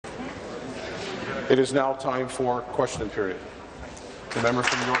It is now time for question period. The member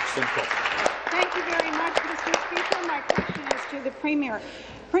from York Simcoe. Thank you very much, Mr. Speaker. My question is to the Premier.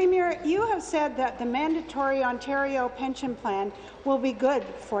 Premier, you have said that the mandatory Ontario pension plan will be good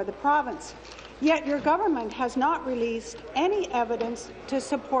for the province, yet your government has not released any evidence to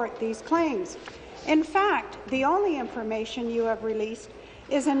support these claims. In fact, the only information you have released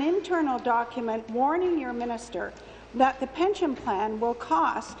is an internal document warning your minister that the pension plan will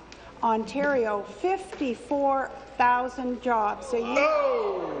cost Ontario 54,000 jobs a year.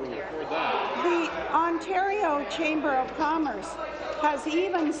 The Ontario Chamber of Commerce has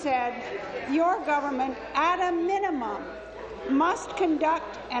even said your government, at a minimum, must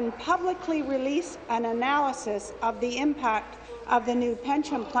conduct and publicly release an analysis of the impact of the new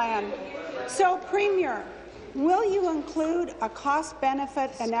pension plan. So, Premier, will you include a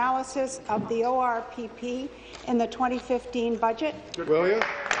cost-benefit analysis of the ORPP in the 2015 budget? Will you?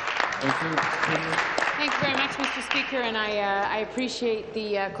 Thank you. Thank you very much, Mr. Speaker, and I appreciate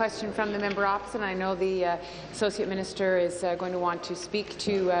the question from the member opposite. I know the Associate Minister is going to want to speak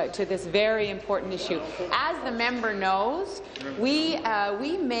to this very important issue. As the member knows, we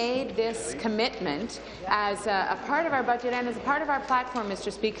made this commitment as a part of our budget and as a part of our platform,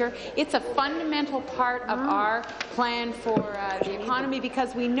 Mr. Speaker. It's a fundamental part of our plan for the economy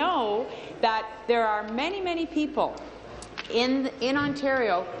because we know that there are many, many people in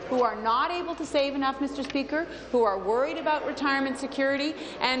Ontario who are not able to save enough, Mr. Speaker, who are worried about retirement security,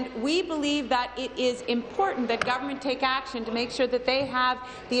 and we believe that it is important that government take action to make sure that they have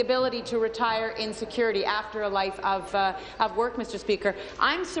the ability to retire in security after a life of work, Mr. Speaker.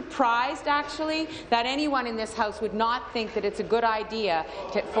 I'm surprised, actually, that anyone in this House would not think that it's a good idea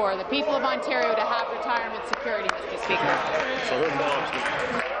for the people of Ontario to have retirement security, Mr. Speaker.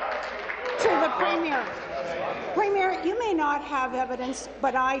 To the Premier. Premier, you may not have evidence,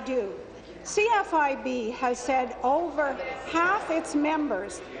 but I do. CFIB has said over half its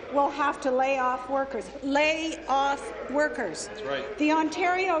members will have to lay off workers. That's right. The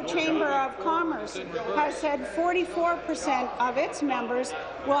Ontario Chamber of Commerce has said 44% of its members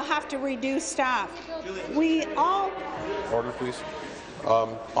will have to reduce staff. We all— Order, please.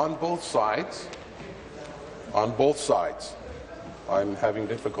 On both sides, I'm having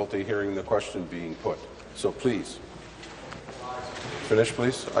difficulty hearing the question being put. So please, finish,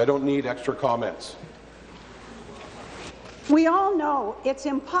 please. I don't need extra comments. We all know it's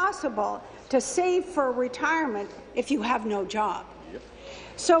impossible to save for retirement if you have no job. Yep.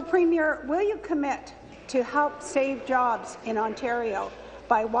 So, Premier, will you commit to help save jobs in Ontario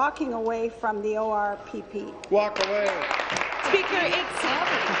by walking away from the ORPP? Walk away. Speaker,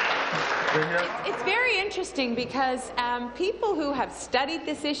 it's very interesting because people who have studied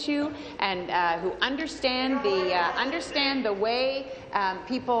this issue and who understand the way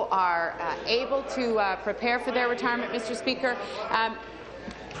people are able to prepare for their retirement, Mr. Speaker,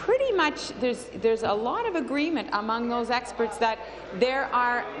 pretty much there's a lot of agreement among those experts that there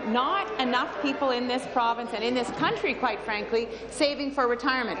are not enough people in this province and in this country, quite frankly, saving for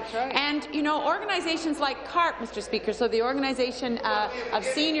retirement. Right. And, you know, organizations like CARP, Mr. Speaker, so the organization of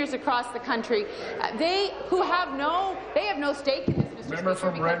seniors across the country, they have no stake in this, Mr. Member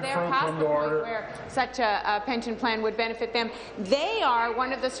Speaker, because they're past the point where such a pension plan would benefit them. They are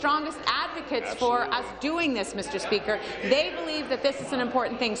one of the strongest advocates for us doing this, Mr. Speaker. They believe that this is an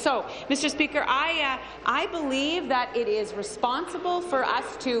important thing. So, Mr. Speaker, I believe that it is responsible for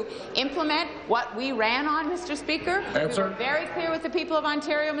us to implement what we ran on, Mr. Speaker. Answer. We were very clear with the people of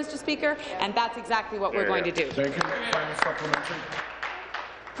Ontario, Mr. Speaker, and that's exactly what we're going to do. Thank you. Final supplementary.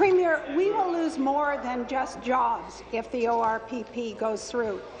 Premier, we will lose more than just jobs if the ORPP goes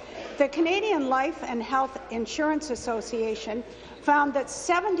through. The Canadian Life and Health Insurance Association found that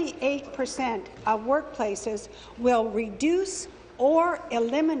 78% of workplaces will reduce or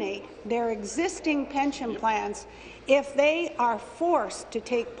eliminate their existing pension plans if they are forced to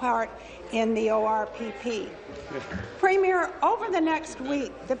take part in the ORPP. Premier, over the next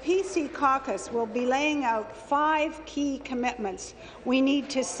week, the PC caucus will be laying out 5 key commitments we need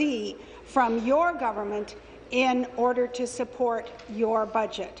to see from your government in order to support your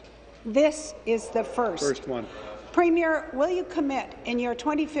budget. This is the first one. Premier, will you commit in your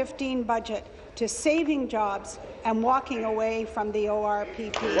 2015 budget to saving jobs and walking away from the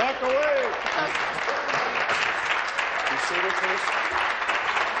ORPP? Walk away. Be seated, please.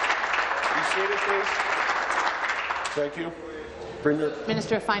 Be seated, please. Thank you. Premier.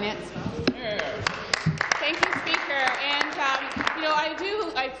 Minister of Finance. Thank you, Speaker. And, I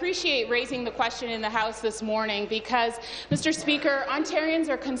I appreciate raising the question in the House this morning because, Mr. Speaker, Ontarians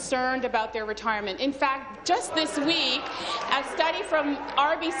are concerned about their retirement. In fact, just this week, a study from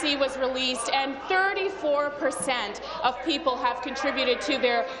RBC was released, and 34% of people have contributed to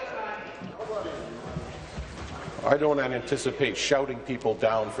their... I don't anticipate shouting people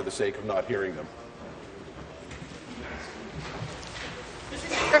down for the sake of not hearing them.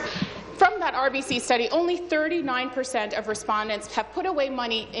 From that RBC study, only 39% of respondents have put away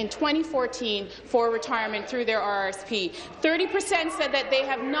money in 2014 for retirement through their RRSP. 30% said that they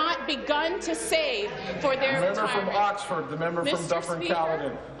have not begun to save for their retirement. The member from Oxford, the member from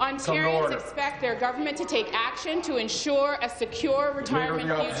Dufferin-Caledon. Ontarians expect their government to take action to ensure a secure retirement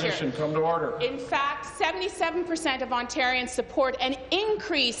Leader of the Opposition, come to order. In fact, 77% of Ontarians support an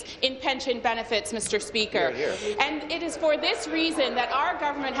increase in pension benefits, Mr. Speaker. And it is for this reason that our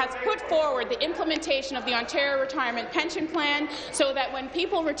government has put forward the implementation of the Ontario Retirement Pension Plan so that when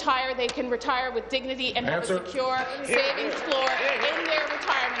people retire, they can retire with dignity and have a secure savings floor in their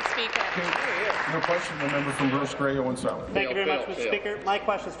retirement, Speaker. No question, the member from Bruce Grey, Owen Sound. Thank you very much, Mr. Speaker. My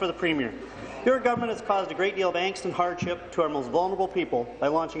question is for the Premier. Your government has caused a great deal of angst and hardship to our most vulnerable people by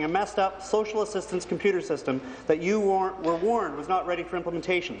launching a messed-up social assistance computer system that you were warned was not ready for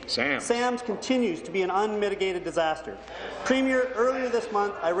implementation. SAMS continues to be an unmitigated disaster. Premier, earlier this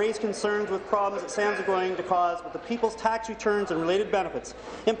month, I raised concerns with problems that SAMS are going to cause with the people's tax returns and related benefits,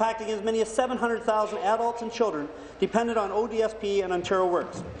 impacting as many as 700,000 adults and children dependent on ODSP and Ontario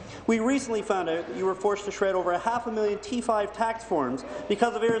Works. We recently found out that you were forced to shred over 500,000 T5 tax forms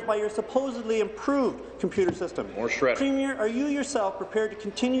because of errors by your supposedly improved computer system. Premier, are you yourself prepared to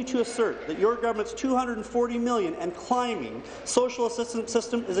continue to assert that your government's $240 million and climbing social assistance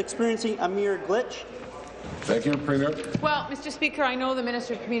system is experiencing a mere glitch? Thank you, Premier. Well, Mr. Speaker, I know the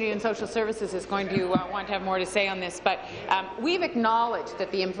Minister of Community and Social Services is going to want to have more to say on this, but we've acknowledged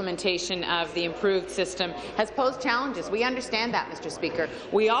that the implementation of the improved system has posed challenges. We understand that, Mr. Speaker.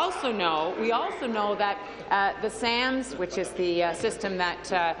 We also know that the SAMS, which is the system that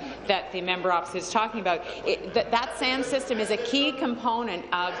that the member opposite is talking about, that SAMS system is a key component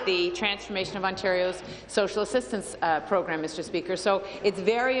of the transformation of Ontario's social assistance program, Mr. Speaker. So it's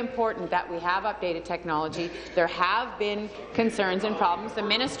very important that we have updated technology. There have been concerns and problems. The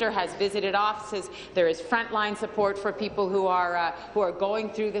minister has visited offices. There is frontline support for people who are going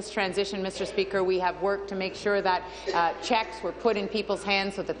through this transition, Mr. Speaker. We have worked to make sure that checks were put in people's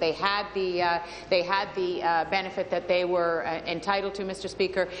hands so that they had the benefit that they were entitled to, Mr.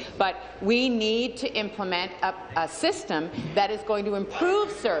 Speaker. But we need to implement a system that is going to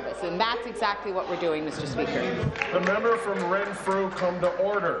improve service, and that's exactly what we're doing, Mr. Speaker. The member from Renfrew, come to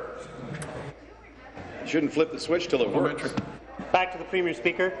order. Shouldn't flip the switch till it works. Back to the Premier,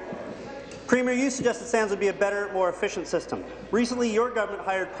 Speaker. Premier, you suggested SAMS would be a better, more efficient system. Recently, your government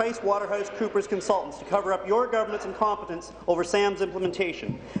hired PricewaterhouseCoopers consultants to cover up your government's incompetence over SAMS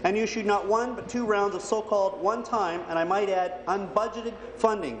implementation, and you issued not one but 2 rounds of so-called one-time, and I might add, unbudgeted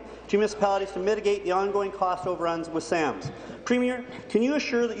funding to municipalities to mitigate the ongoing cost overruns with SAMS. Premier, can you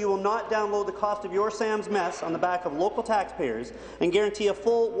assure that you will not download the cost of your SAMS mess on the back of local taxpayers and guarantee a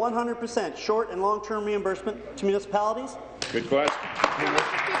full 100% short and long-term reimbursement to municipalities? Good question.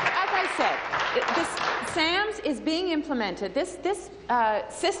 As I said, this SAMS is being implemented. This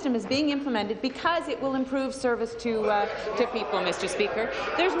system is being implemented because it will improve service to people, Mr. Speaker.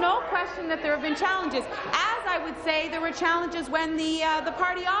 There's no question that there have been challenges. As I would say, there were challenges when the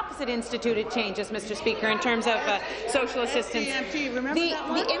party opposite instituted changes, Mr. Speaker, in terms of social assistance.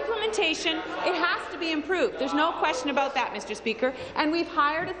 The implementation, it has to be improved. There's no question about that, Mr. Speaker. And we've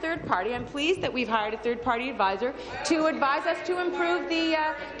hired a third party. I'm pleased that we've hired a third-party advisor to advise us to improve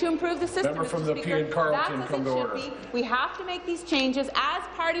the system. Member from Mr. the Speaker. P and Carleton, That's come to order. We have to make these changes. As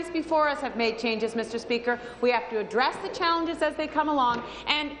parties before us have made changes, Mr. Speaker, we have to address the challenges as they come along,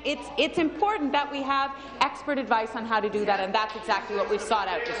 and it's important that we have expert advice on how to do that, and that's exactly what we've sought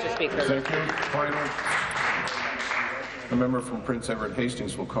out, Mr. Speaker. Thank you. Finally, the member from Prince Edward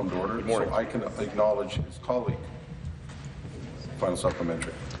Hastings will come to order, so I can acknowledge his colleague. Final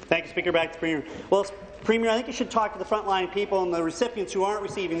supplementary. Thank you, Speaker. Back to Premier. Well, Premier, I think you should talk to the frontline people and the recipients who aren't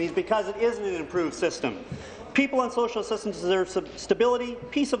receiving these because it isn't an improved system. People on social assistance deserve stability,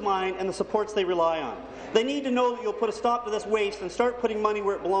 peace of mind, and the supports they rely on. They need to know that you'll put a stop to this waste and start putting money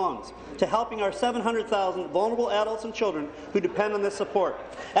where it belongs, to helping our 700,000 vulnerable adults and children who depend on this support.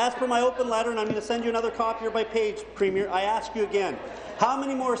 As per my open letter, and I'm going to send you another copy by page, Premier, I ask you again, how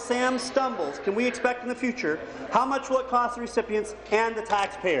many more SAMS stumbles can we expect in the future? How much will it cost the recipients and the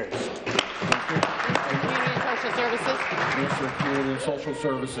taxpayers? Social Services. Minister of Community and Social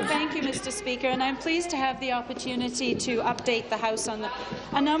Services. Thank you, Mr. Speaker, and I'm pleased to have the opportunity to update the House on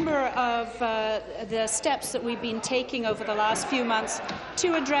a number of the steps that we've been taking over the last few months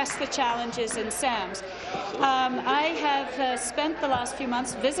to address the challenges in SAMS. I have spent the last few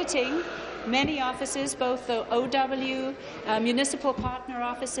months visiting many offices, both the OW, municipal partner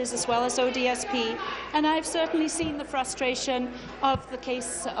offices, as well as ODSP, and I've certainly seen the frustration of the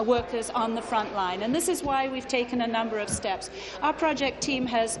case workers on the front line, and this is why we've taken a number of steps. Our project team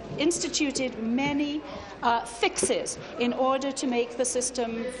has instituted many fixes in order to make the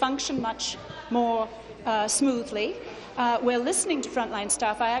system function much more smoothly. We're listening to frontline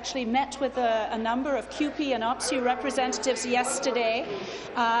staff. I actually met with a number of CUPE and OPSEU representatives yesterday.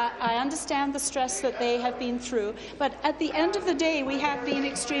 I understand the stress that they have been through, but at the end of the day, we have been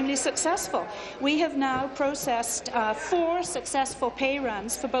extremely successful. We have now processed 4 successful pay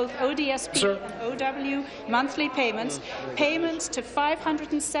runs for both ODSP and OW monthly payments to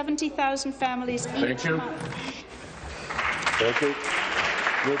 570,000 families each month. Thank you.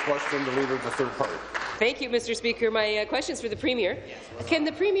 New question, the Leader of the Third Party. Thank you, Mr. Speaker. My question is for the Premier. Can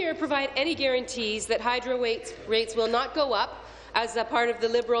the Premier provide any guarantees that hydro rates will not go up as a part of the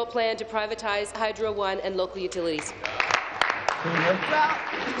Liberal plan to privatize Hydro One and local utilities? Well,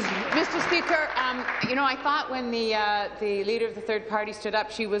 Mr. Speaker, I thought when the Leader of the Third Party stood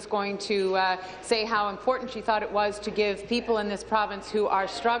up, she was going to say how important she thought it was to give people in this province who are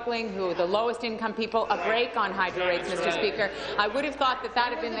struggling, who are the lowest income people, a break on hydro rates, Mr. Speaker. I would have thought that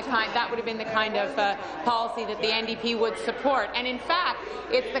would have been the kind of policy that the NDP would support. And in fact,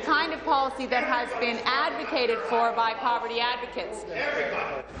 it's the kind of policy that has been advocated for by poverty advocates.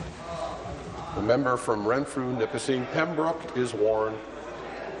 The member from Renfrew, Nipissing, Pembroke is warned.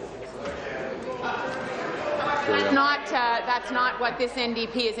 That's not what this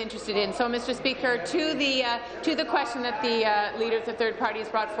NDP is interested in. So, Mr. Speaker, to the question that the Leader of the Third Party has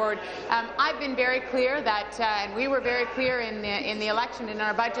brought forward, I've been very clear that, and we were very clear in the election in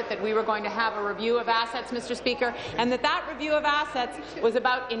our budget that we were going to have a review of assets, Mr. Speaker, and that review of assets was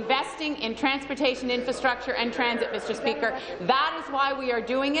about investing in transportation infrastructure and transit, Mr. Speaker. That is why we are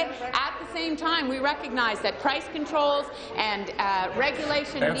doing it. At the same time, we recognize that price controls and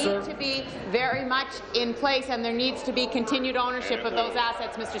regulation need to be very much in place, and there needs to be continued ownership of those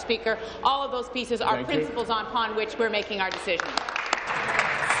assets, Mr. Speaker. All of those pieces are principles upon which we're making our decision.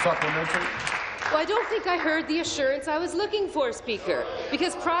 Supplementary. Well, I don't think I heard the assurance I was looking for, Speaker,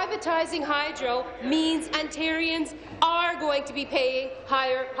 because privatizing hydro means Ontarians are going to be paying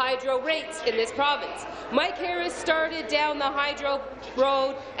higher hydro rates in this province. Mike Harris started down the hydro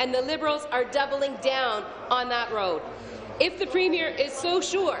road, and the Liberals are doubling down on that road. If the Premier is so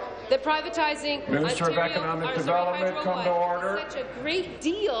sure that privatizing Minister of Economic Development, come to order. Is such a great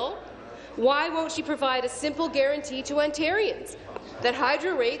deal, why won't she provide a simple guarantee to Ontarians that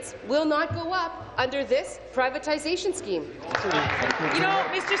hydro rates will not go up under this privatization scheme?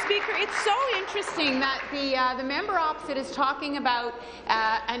 Mr. Speaker, it's so interesting that the member opposite is talking about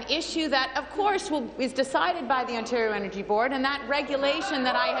an issue that, of course, is decided by the Ontario Energy Board, and that regulation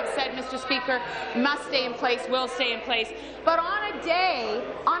that I have said, Mr. Speaker, must stay in place, will stay in place. But on a day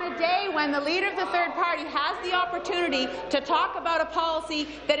when the Leader of the Third Party has the opportunity to talk about a policy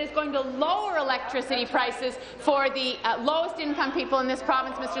that is going to lower electricity prices for the lowest income people in this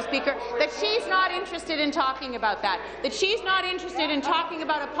province, Mr. Speaker, that she's not interested in talking about that she's not interested in talking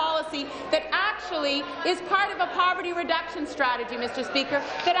about a policy that actually is part of a poverty reduction strategy, Mr. Speaker,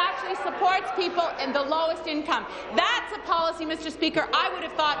 that actually supports people in the lowest income. That's a policy, Mr. Speaker, I would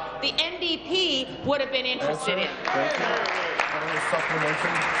have thought the NDP would have been interested in. Thank you.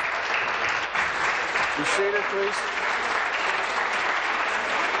 Supplementary. Be seated, please.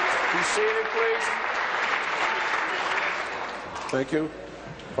 Be seated, please. Thank you.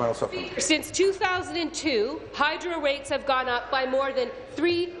 Final supplement. Since 2002, hydro rates have gone up by more than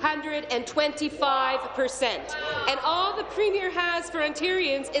 325%. And all the Premier has for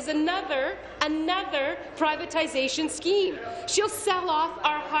Ontarians is another privatization scheme. She'll sell off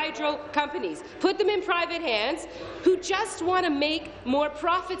our hydro companies, put them in private hands, who just want to make more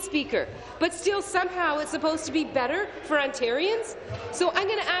profit, Speaker. But still, somehow, it's supposed to be better for Ontarians? So I'm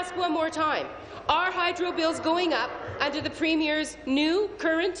going to ask one more time. Are hydro bills going up under the Premier's new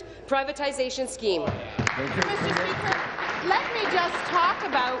current privatization scheme? Mr. Speaker, let me just talk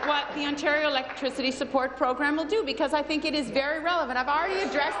about what the Ontario Electricity Support Program will do, because I think it is very relevant. I've already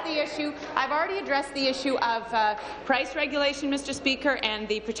addressed the issue of price regulation, Mr. Speaker, and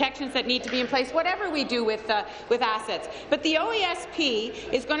the protections that need to be in place, whatever we do with assets. But the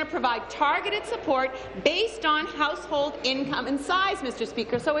OESP is going to provide targeted support based on household income and size, Mr.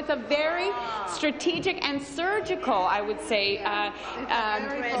 Speaker. So it's a very strategic and surgical, I would say,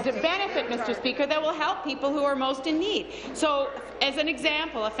 benefit, Mr. Speaker, that will help people who are most in need. So, as an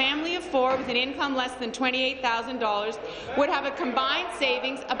example, a family of 4 with an income less than $28,000 would have a combined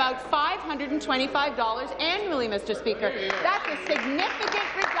savings about $525 annually, Mr. Speaker. That's a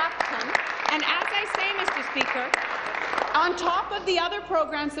significant reduction. And as I say, Mr. Speaker, on top of the other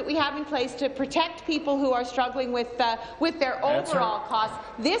programs that we have in place to protect people who are struggling with their overall costs,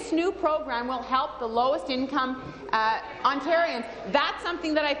 this new program will help the lowest income Ontarians. That's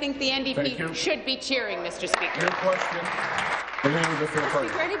something that I think the NDP should be cheering, Mr. Speaker. Your question.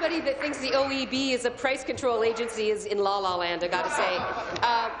 For anybody that thinks the OEB is a price control agency is in la-la land, I got to say.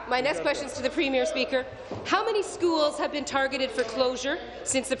 My next question is to the Premier, Speaker. How many schools have been targeted for closure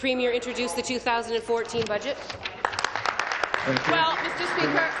since the Premier introduced the 2014 budget? Well, Mr.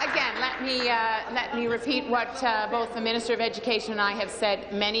 Speaker, again, let me repeat what both the Minister of Education and I have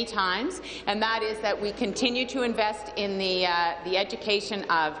said many times, and that is that we continue to invest in the education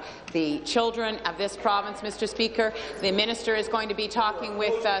of the children of this province, Mr. Speaker. The minister is going to be talking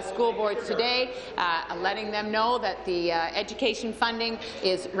with school boards today, letting them know that the education funding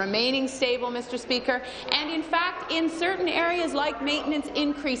is remaining stable, Mr. Speaker, and in fact, in certain areas like maintenance,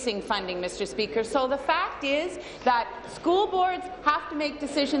 increasing funding, Mr. Speaker. So the fact is that school boards have to make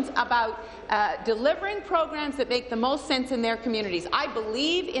decisions about delivering programs that make the most sense in their communities. I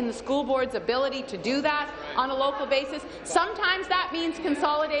believe in the school board's ability to do that on a local basis. Sometimes that means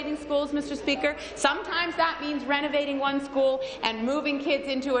consolidating schools, Mr. Speaker. Sometimes that means renovating one school and moving kids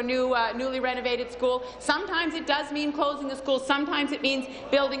into a new, newly renovated school. Sometimes it does mean closing the school. Sometimes it means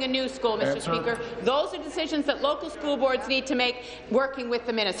building a new school, Mr. Speaker. Those are decisions that local school boards need to make, working with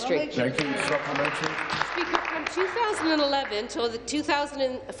the ministry. Thank you. Supplementary. Speaker, from 2011 till the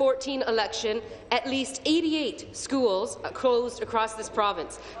 2014 election, at least 88 schools closed across this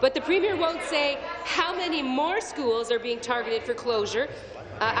province. But the Premier won't say how many more schools are being targeted for closure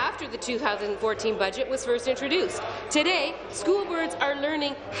after the 2014 budget was first introduced. Today, school boards are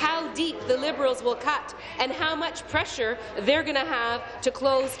learning how deep the Liberals will cut and how much pressure they're going to have to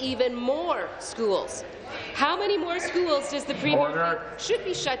close even more schools. How many more schools does the Premier think should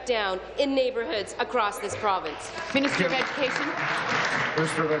be shut down in neighbourhoods across this province? Minister of Education.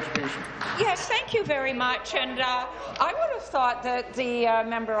 Minister of Education. Yes, thank you very much. And I would have thought that the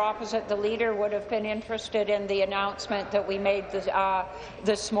member opposite the leader would have been interested in the announcement that we made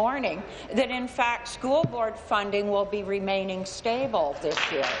this morning, that in fact school board funding will be remaining stable this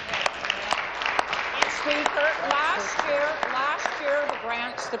year. Speaker, last year the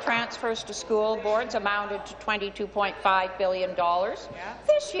grants, the transfers to school boards amounted to $22.5 billion.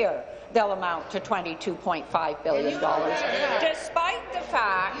 This year they'll amount to $22.5 billion, despite the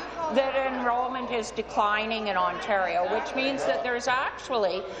fact that enrollment is declining in Ontario, which means that there's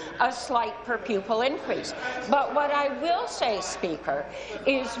actually a slight per-pupil increase. But what I will say, Speaker,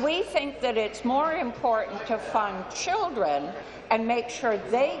 is we think that it's more important to fund children and make sure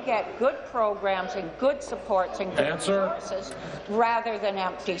they get good programs and good supports and good resources rather than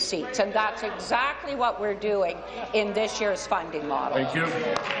empty seats. And that's exactly what we're doing in this year's funding model. Thank you.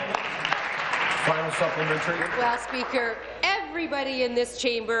 Final supplementary. Well, Speaker, everybody in this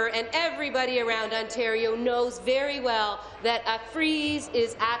chamber and everybody around Ontario knows very well that a freeze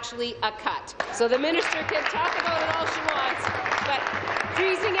is actually a cut. So the minister can talk about it all she wants, but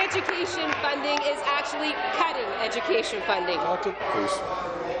freezing education funding is actually cutting education funding. Please.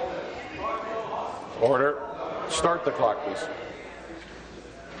 Order. Start the clock, please.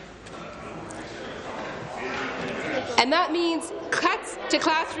 And that means cuts to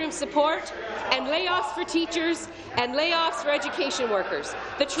classroom support and layoffs for teachers and layoffs for education workers.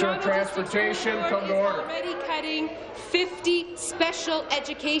 The Toronto Transportation is already cutting 50 special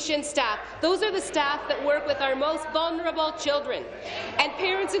education staff. Those are the staff that work with our most vulnerable children. And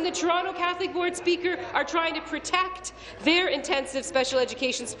parents in the Toronto Catholic Board, Speaker, are trying to protect their intensive special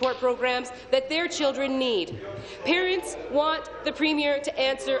education support programs that their children need. Parents want the Premier to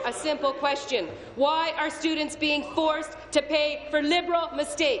answer a simple question. Why are students being forced to pay for Liberal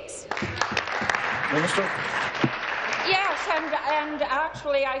mistakes? Minister. Yes, and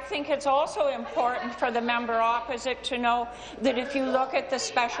actually I think it's also important for the member opposite to know that if you look at the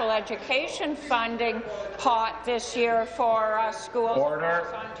special education funding pot this year for schools across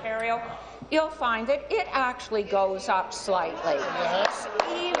Ontario, you'll find that it actually goes up slightly,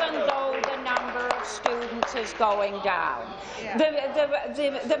 even though the number of students is going down.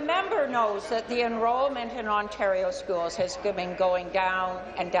 The member knows that the enrollment in Ontario schools has been going down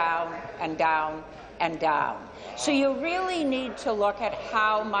and down and down and down. So you really need to look at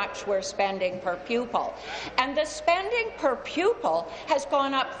how much we're spending per pupil. And the spending per pupil has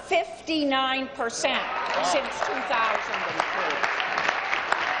gone up 59% since 2003.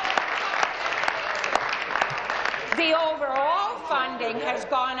 The overall funding has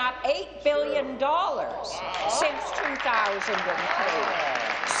gone up $8 billion since 2003.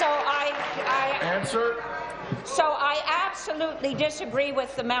 So I absolutely disagree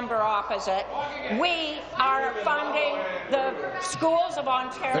with the member opposite. We are funding the schools of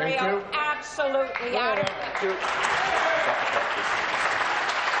Ontario absolutely adequately.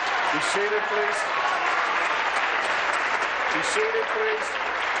 Be seated, please. Be seated, please.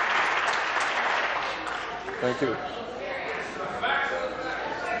 Thank you.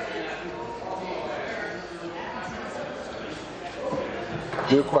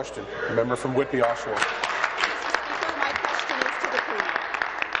 New question. A member from Whitby-Oshawa.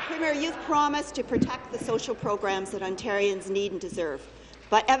 Premier, you've promised to protect the social programs that Ontarians need and deserve,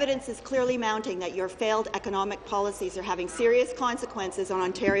 but evidence is clearly mounting that your failed economic policies are having serious consequences on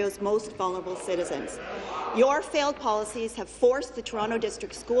Ontario's most vulnerable citizens. Your failed policies have forced the Toronto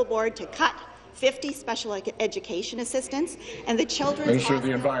District School Board to cut 50 special education assistants and the Children's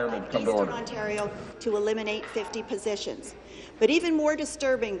Hospital of Eastern Ontario to eliminate 50 positions. But even more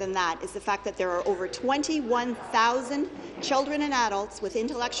disturbing than that is the fact that there are over 21,000 children and adults with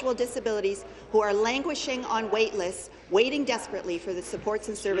intellectual disabilities who are languishing on wait lists, waiting desperately for the supports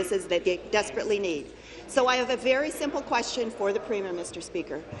and services that they desperately need. So I have a very simple question for the Premier, Mr.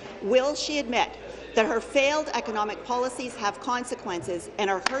 Speaker. Will she admit that her failed economic policies have consequences and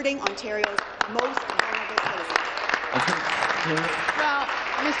are hurting Ontario's most vulnerable citizens? Well,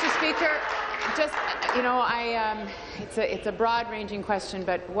 Mr. Speaker, just it's a broad-ranging question,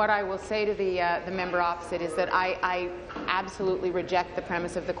 but what I will say to the member opposite is that I absolutely reject the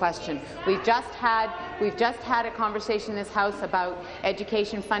premise of the question. We've just had a conversation in this House about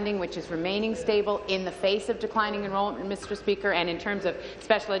education funding, which is remaining stable in the face of declining enrollment, Mr. Speaker, and in terms of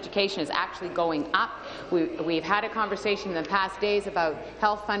special education is actually going up. We've had a conversation in the past days about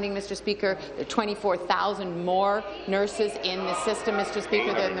health funding, Mr. Speaker. There are 24,000 more nurses in the system, Mr.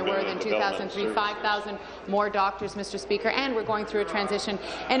 Speaker, than there were in 2003, 5,000 more doctors, Mr. Speaker, and we're going through a transition.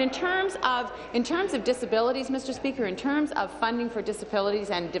 And in terms of disabilities, Mr. Speaker, in terms of funding for disabilities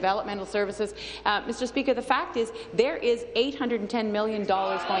and developmental services, Mr. Speaker, the fact is there is $810 million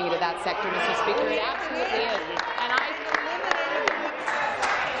going into that sector, Mr. Speaker. It absolutely is.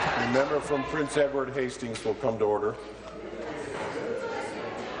 And the member from Prince Edward Hastings will come to order.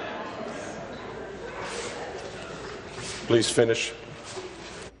 Please finish.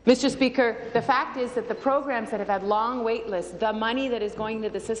 Mr. Speaker, the fact is that the programs that have had long wait lists, the money that is going into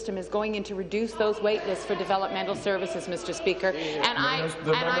the system is going in to reduce those wait lists for developmental services, Mr. Speaker. And I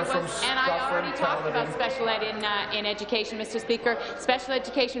already talked about special ed in education, Mr. Speaker. Special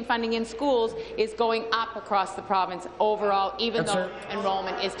education funding in schools is going up across the province overall, even though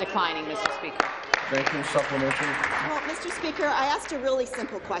enrollment is declining, Mr. Speaker. Thank you. Supplementary. Well, Mr. Speaker, I asked a really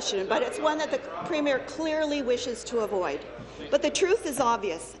simple question, but it's one that the Premier clearly wishes to avoid. But the truth is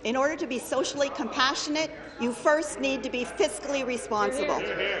obvious. In order to be socially compassionate, you first need to be fiscally responsible.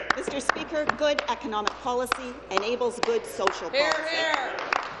 Mr. Speaker, good economic policy enables good social policy.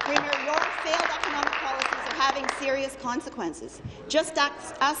 Premier, your failed economic policies are having serious consequences. Just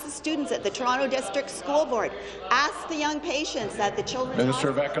ask the students at the Toronto District School Board. Ask the young patients at the Children's Minister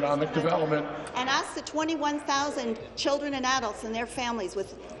of Economic Development. And ask the 21,000 children and adults and their families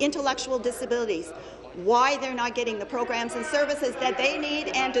with intellectual disabilities why they're not getting the programs and services that they need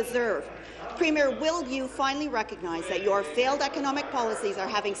and deserve. Premier, will you finally recognize that your failed economic policies are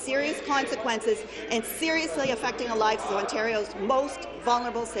having serious consequences and seriously affecting the lives of Ontario's most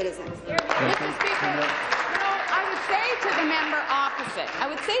vulnerable citizens? Mr. Speaker, I would say to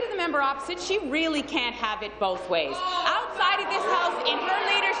the member opposite, she really can't have it both ways. Outside of this House, in her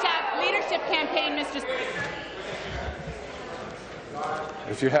leadership campaign, Mr. Speaker.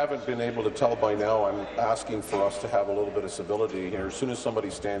 If you haven't been able to tell by now, I'm asking for us to have a little bit of civility here. As soon as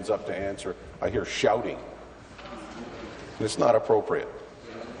somebody stands up to answer, I hear shouting. And it's not appropriate.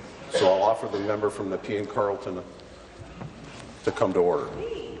 So I'll offer the member from Nepean Carleton to come to order.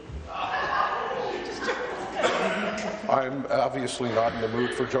 I'm obviously not in the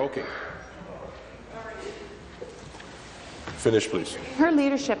mood for joking. Finish, please. Her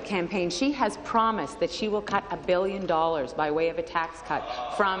leadership campaign, she has promised that she will cut $1 billion by way of a tax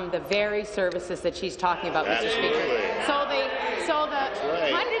cut from the very services that she's talking about, Mr. Speaker. So the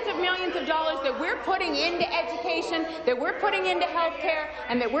hundreds of millions of dollars that we're putting into education, that we're putting into health care,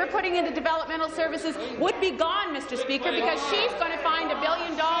 and that we're putting into developmental services would be gone, Mr. Speaker, because she's going to find $1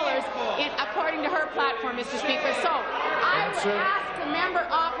 billion according to her platform, Mr. Speaker. So I would ask the member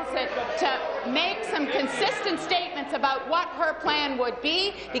opposite to make some consistent statements about what her plan would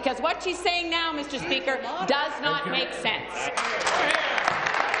be, because what she's saying now, Mr. Speaker, does not make sense.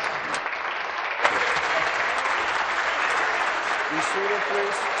 Be seated,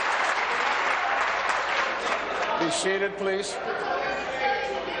 please. Be seated, please.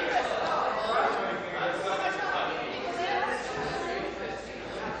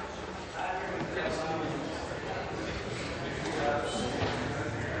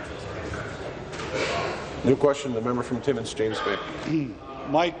 New question, the member from Timmins, James Bay.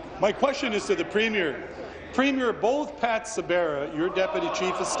 My question is to the Premier. Premier, both Pat Sabera, your Deputy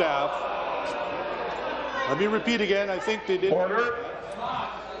Chief of Staff, let me repeat again, I think they did. Order.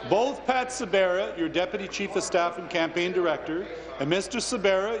 Both Pat Sabera, your Deputy Chief of Staff and Campaign Director, and Mr.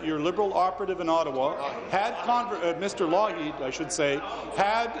 Sabera, your Liberal operative in Ottawa, had Mr. Lougheed, I should say,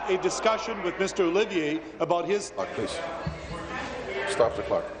 had a discussion with Mr. Olivier about his... Please. Stop the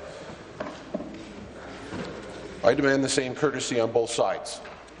clock. I demand the same courtesy on both sides.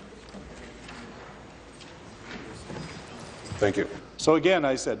 Thank you. So again,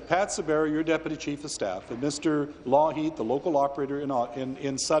 I said, Pat Sabera, your Deputy Chief of Staff, and Mr. Lougheed, the local operator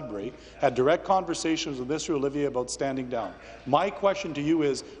in Sudbury, had direct conversations with Mr. Olivier about standing down. My question to you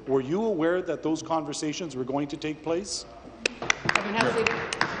is, were you aware that those conversations were going to take place?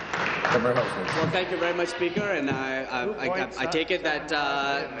 Well, thank you very much, Speaker, and I take it that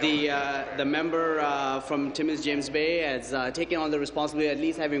the member from Timmins, James Bay, has taken on the responsibility of at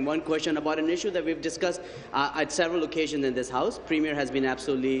least having one question about an issue that we've discussed at several occasions in this House. Premier has been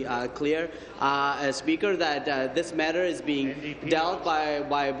absolutely clear, Speaker, that this matter is being dealt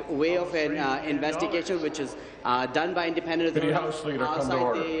by way of an investigation which is done by independent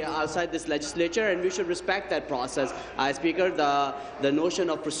authorities outside this legislature, and we should respect that process. Speaker, the notion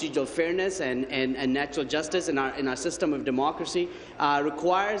of procedural fairness and natural justice in our system of democracy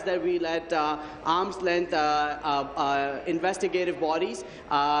requires that we let arm's-length investigative bodies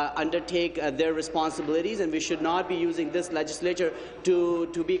undertake their responsibilities, and we should not be using this legislature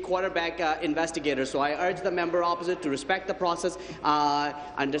to be quarterback investigators. So I urge the member opposite to respect the process,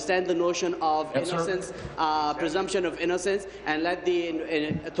 understand the notion of innocence, presumption of innocence, and let the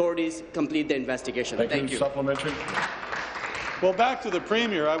authorities complete the investigation. Thank you. Supplementary. Well, back to the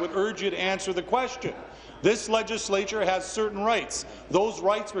Premier, I would urge you to answer the question. This legislature has certain rights. Those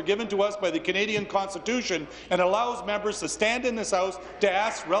rights were given to us by the Canadian Constitution and allows members to stand in this House to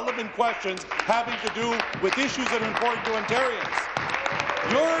ask relevant questions having to do with issues that are important to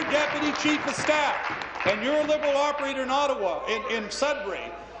Ontarians. Your Deputy Chief of Staff and your Liberal operator in Ottawa, in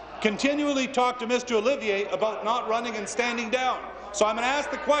Sudbury, continually talk to Mr. Olivier about not running and standing down. So I'm going to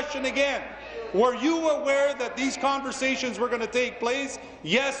ask the question again. Were you aware that these conversations were going to take place,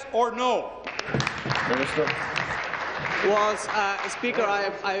 yes or no? Minister. Well, Speaker,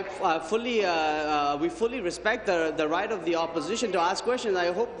 we fully respect the right of the opposition to ask questions.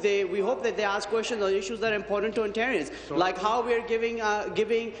 We hope that they ask questions on issues that are important to Ontarians, like how we are giving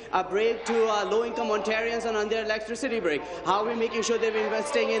a break to low-income Ontarians on their electricity break, how we're making sure they're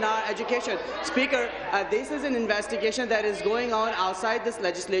investing in our education. Speaker, this is an investigation that is going on outside this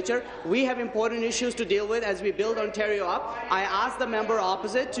legislature. We have important issues to deal with as we build Ontario up. I ask the member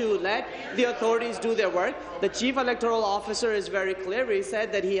opposite to let the authorities do their work. The Chief Electoral Officer is very clear. He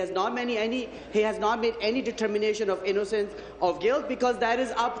said that he has not made any determination of innocence of guilt, because that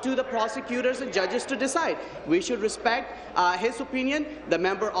is up to the prosecutors and judges to decide. We should respect his opinion. The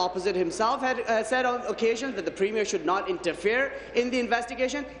member opposite himself had said on occasion that the Premier should not interfere in the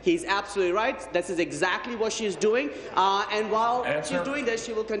investigation. He's absolutely right. This is exactly what she's doing. And while she's doing this,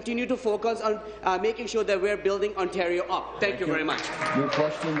 she will continue to focus on making sure that we're building Ontario up. Thank you very much. New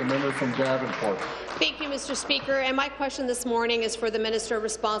question, the member from Davenport. Thank you, Mr. Speaker. And my question this morning is for the Minister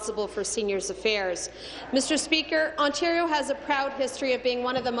responsible for Seniors Affairs. Mr. Speaker, Ontario has a proud history of being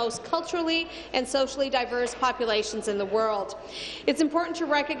one of the most culturally and socially diverse populations in the world. It's important to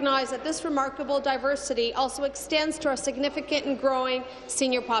recognize that this remarkable diversity also extends to our significant and growing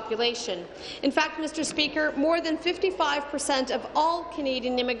senior population. In fact, Mr. Speaker, more than 55% of all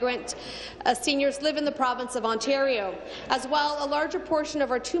Canadian immigrant seniors live in the province of Ontario. As well, a larger portion of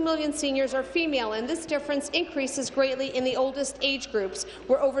our 2 million seniors are female, and this difference increases greatly greatly in the oldest age groups,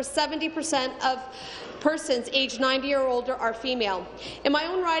 where over 70% of persons aged 90 or older are female. In my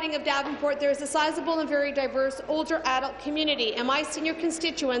own riding of Davenport, there is a sizable and very diverse older adult community, and my senior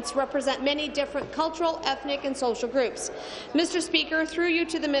constituents represent many different cultural, ethnic and social groups. Mr. Speaker, through you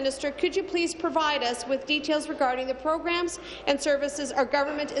to the Minister, could you please provide us with details regarding the programs and services our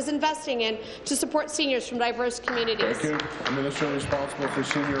government is investing in to support seniors from diverse communities? Thank you. The Minister responsible for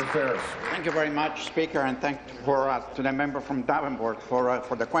Senior Affairs. Thank you very much, Speaker, and thank to the member from Davenport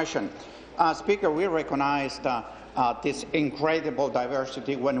for the question. Speaker, we recognized this incredible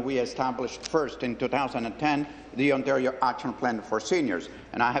diversity when we established first in 2010 the Ontario Action Plan for Seniors.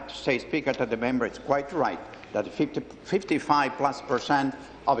 And I have to say, Speaker, that the member is quite right that 55+%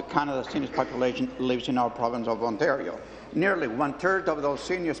 of Canada's seniors population lives in our province of Ontario. Nearly 1/3 of those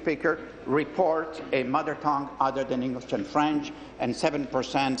senior speakers report a mother tongue other than English and French, and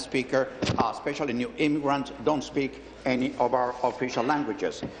 7% speaker, especially new immigrants, don't speak any of our official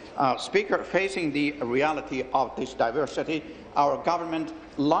languages. Speaker, facing the reality of this diversity, our government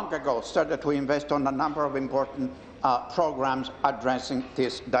long ago started to invest on a number of important programs addressing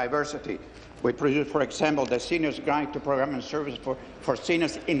this diversity. We produce, for example, the Seniors Guide to Program and Service for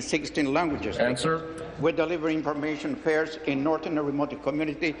seniors in 16 languages. Answer. We deliver information fairs in northern and remote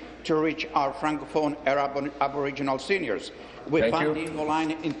community to reach our Francophone and Aboriginal seniors. We fund the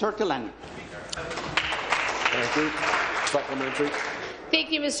Infoline in 30 languages. Thank you. Supplementary. Thank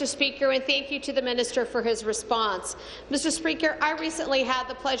you, Mr. Speaker, and thank you to the Minister for his response. Mr. Speaker, I recently had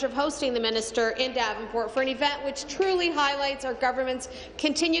the pleasure of hosting the Minister in Davenport for an event which truly highlights our government's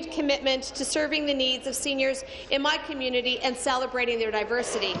continued commitment to serving the needs of seniors in my community and celebrating their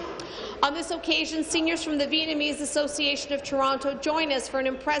diversity. On this occasion, seniors from the Vietnamese Association of Toronto joined us for an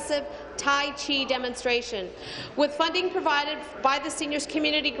impressive Tai Chi demonstration. With funding provided by the Seniors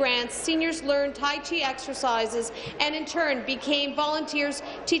Community Grants, seniors learned Tai Chi exercises and in turn became volunteers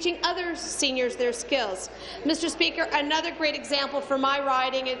teaching other seniors their skills. Mr. Speaker, another great example for my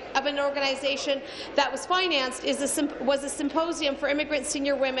riding of an organization that was financed was a symposium for immigrant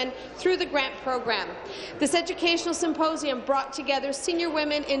senior women through the grant program. This educational symposium brought together senior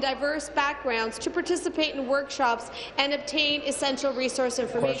women in diverse backgrounds to participate in workshops and obtain essential resource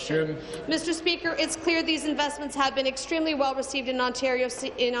information. Mr. Speaker, it's clear these investments have been extremely well received in Ontario.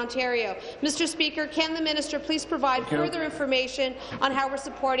 Mr. Speaker, can the Minister please provide further information on how we're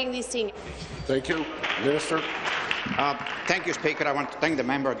supporting these seniors? Thank you. Minister. Thank you, Speaker. I want to thank the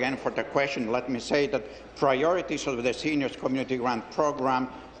member again for the question. Let me say that priorities of the Seniors Community Grant Program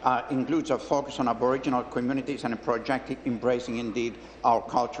includes a focus on Aboriginal communities and a project embracing indeed our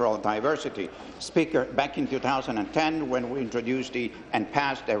cultural diversity. Speaker, back in 2010, when we introduced and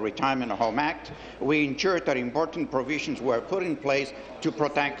passed the Retirement Home Act, we ensured that important provisions were put in place to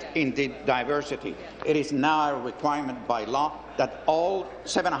protect indeed diversity. It is now a requirement by law that all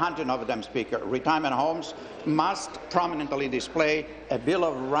 700 of them, Speaker, retirement homes must prominently display a Bill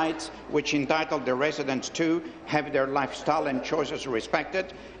of Rights which entitled the residents to have their lifestyle and choices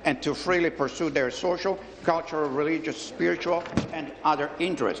respected and to freely pursue their social, cultural, religious, spiritual and other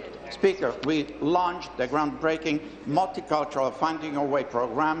interests. Speaker, we launched the groundbreaking Multicultural Finding Your Way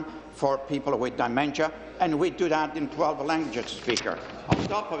program for people with dementia, and we do that in 12 languages, Speaker. On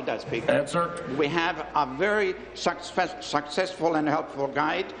top of that, Speaker, we have a very successful and helpful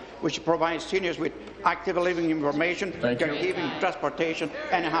guide which provides seniors with active living information, caregiving, transportation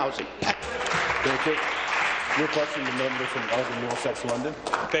and housing. Thank you. Your question, the member from Elgin Middlesex, London.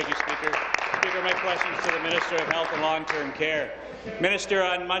 Thank you, Speaker. Speaker, my question is to the Minister of Health and Long-Term Care. Minister,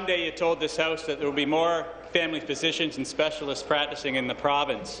 on Monday you told this House that there will be more family physicians and specialists practicing in the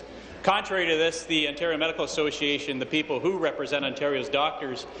province. Contrary to this, the Ontario Medical Association, the people who represent Ontario's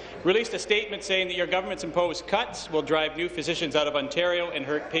doctors, released a statement saying that your government's imposed cuts will drive new physicians out of Ontario and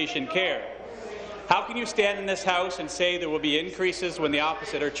hurt patient care. How can you stand in this House and say there will be increases when the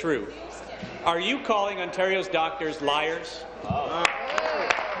opposite are true? Are you calling Ontario's doctors liars?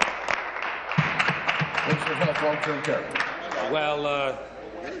 Minister of Health, Long-Term Care. Well,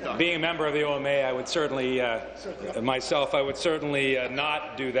 being a member of the OMA, I would certainly,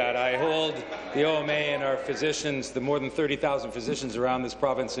 not do that. I hold the OMA and our physicians, the more than 30,000 physicians around this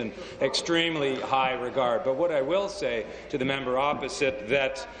province, in extremely high regard. But what I will say to the member opposite,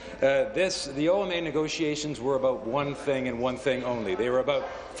 that the OMA negotiations were about one thing and one thing only. They were about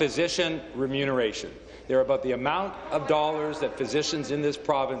physician remuneration. They're about the amount of dollars that physicians in this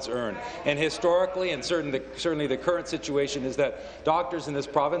province earn. And historically, and certainly the current situation is that doctors in this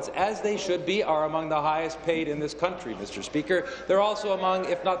province, as they should be, are among the highest paid in this country, Mr. Speaker. They're also among,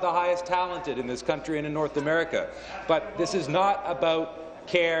 if not the highest talented in this country and in North America. But this is not about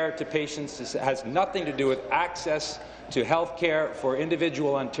care to patients. This has nothing to do with access to health care for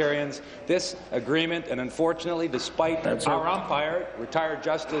individual Ontarians. This agreement, and unfortunately, despite our umpire, retired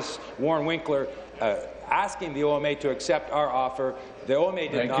Justice Warren Winkler, asking the OMA to accept our offer, the OMA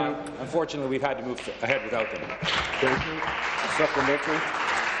did not. Unfortunately, we've had to move ahead without them. Thank you. Supplementary.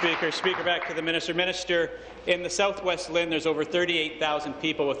 Speaker, back to the minister. Minister, in the Southwest Lynn, there's over 38,000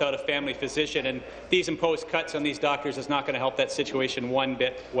 people without a family physician, and these imposed cuts on these doctors is not going to help that situation one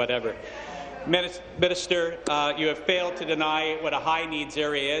bit, whatever. Minister, you have failed to deny what a high-needs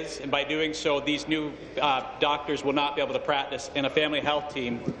area is, and by doing so, these new doctors will not be able to practice in a family health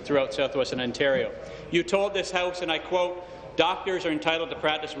team throughout southwestern Ontario. You told this House, and I quote, "Doctors are entitled to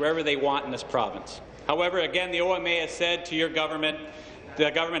practice wherever they want in this province." However, again, the OMA has said to your government, the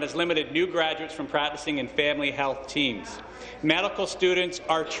government has limited new graduates from practicing in family health teams. Medical students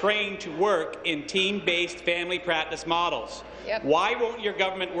are trained to work in team-based family practice models. Yep. Why won't your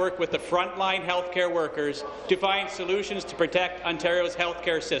government work with the frontline healthcare workers to find solutions to protect Ontario's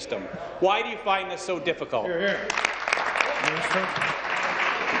healthcare system? Why do you find this so difficult?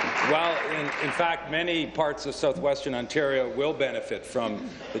 Well, in fact, many parts of southwestern Ontario will benefit from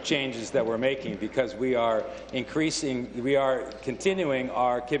the changes that we're making because we are continuing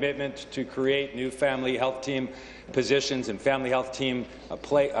our commitment to create new family health team positions and family health team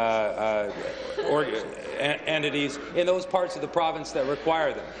entities in those parts of the province that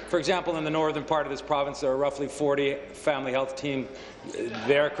require them. For example, in the northern part of this province, there are roughly 40 family health teams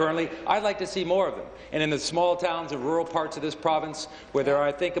there currently. I'd like to see more of them. And in the small towns and rural parts of this province, where there are,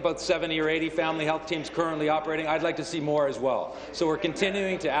 I think, about 70 or 80 family health teams currently operating, I'd like to see more as well. So we're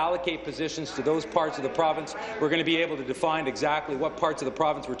continuing to allocate positions to those parts of the province. We're going to be able to define exactly what parts of the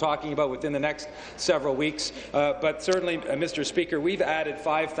province we're talking about within the next several weeks. But certainly, Mr. Speaker, we've added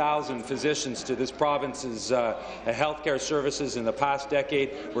 5,000 physicians to this province's healthcare services in the past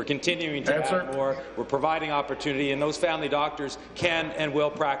decade. We're continuing to add more. We're providing opportunity, and those family doctors can and will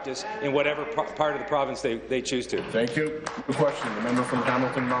practice in whatever part of the province they choose to. Thank you. Good question. The member from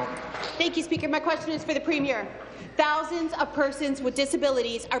Hamilton Mountain. Thank you, Speaker. My question is for the Premier. Thousands of persons with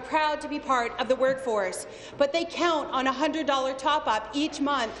disabilities are proud to be part of the workforce, but they count on a $100 top-up each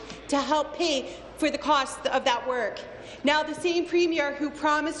month to help pay for the cost of that work. Now, the same Premier who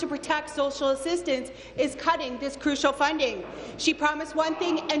promised to protect social assistance is cutting this crucial funding. She promised one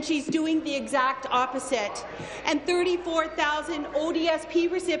thing, and she's doing the exact opposite. And 34,000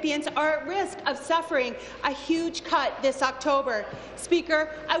 ODSP recipients are at risk of suffering a huge cut this October. Speaker,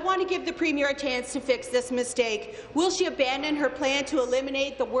 I want to give the Premier a chance to fix this mistake. Will she abandon her plan to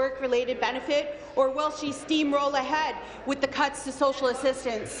eliminate the work-related benefit, or will she steamroll ahead with the cuts to social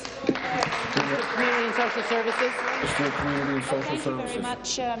assistance? Community and Social Services. Thank you very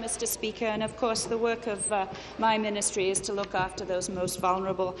much, Mr. Speaker. And of course, the work of my ministry is to look after those most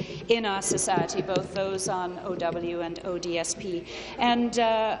vulnerable in our society, both those on OW and ODSP. And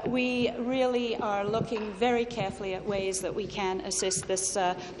we really are looking very carefully at ways that we can assist this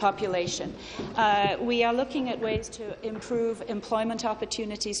population. We are looking at ways to improve employment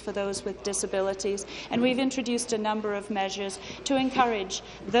opportunities for those with disabilities, and we've introduced a number of measures to encourage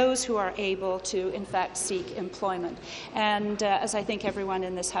those who are able to, in fact, seek employment. And as I think everyone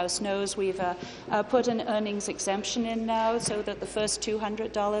in this House knows, we've put an earnings exemption in now so that the first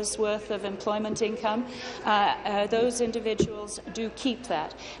 $200 worth of employment income, those individuals do keep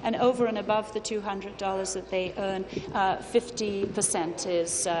that. And over and above the $200 that they earn, 50%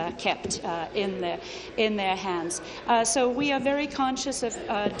 is kept in their hands. So we are very conscious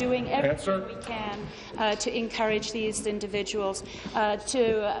of doing everything we can to encourage these individuals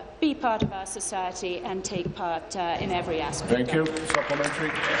to be part of our society and take part in every aspect. Thank you.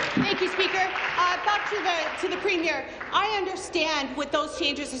 Supplementary. Thank you, Speaker. Back to the Premier. I understand what those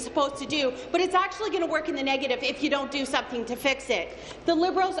changes are supposed to do, but it's actually going to work in the negative if you don't do something to fix it. The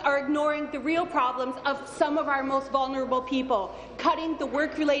Liberals are ignoring the real problems of some of our most vulnerable people. Cutting the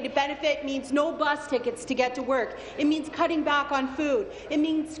work-related benefit means no bus tickets to get to work. It means cutting back on food. It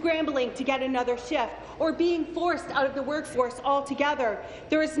means scrambling to get another shift or being forced out of the workforce altogether.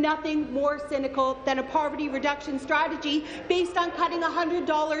 There is nothing more cynical than a poverty reduction strategy based on cutting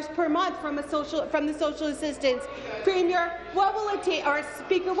 $100 per month from the social assistance. Premier, what will it take, or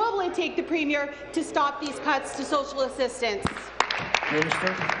Speaker, what will it take the Premier to stop these cuts to social assistance?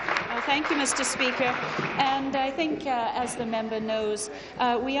 Minister. Well, thank you, Mr. Speaker. And I think, as the member knows,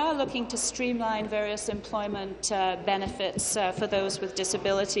 we are looking to streamline various employment benefits for those with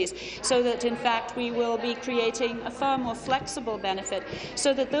disabilities, so that, in fact, we will be creating a far more flexible benefit,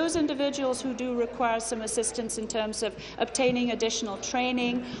 so that those individuals who do require some assistance in terms of obtaining additional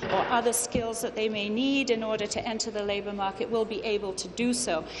training or other skills that they may need in order to enter the labour market will be able to do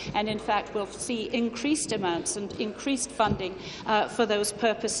so. And, in fact, we'll see increased amounts and increased funding for those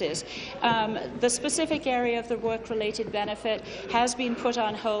purposes. The specific area of the work-related benefit has been put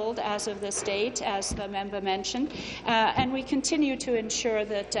on hold as of this date, as the member mentioned, and we continue to ensure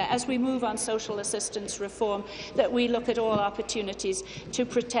that as we move on social assistance reform, that we look at all opportunities to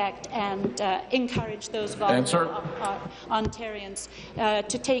protect and encourage those vulnerable Ontarians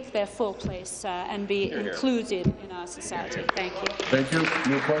to take their full place and be included in our society. Thank you. Thank you.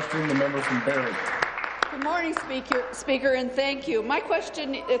 New question, the member from Barrie. Good morning, Speaker, and thank you. My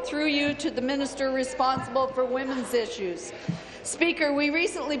question through you to the Minister responsible for women's issues. Speaker, we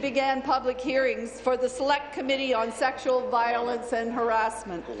recently began public hearings for the Select Committee on Sexual Violence and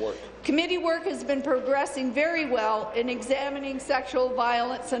Harassment. Committee work has been progressing very well in examining sexual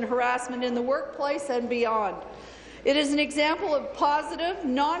violence and harassment in the workplace and beyond. It is an example of positive,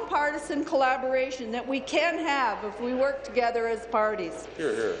 nonpartisan collaboration that we can have if we work together as parties.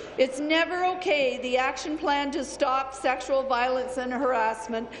 Hear, hear. It's never okay. The action plan to stop sexual violence and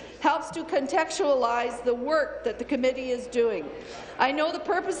harassment helps to contextualize the work that the committee is doing. I know the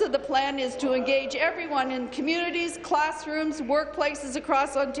purpose of the plan is to engage everyone in communities, classrooms, workplaces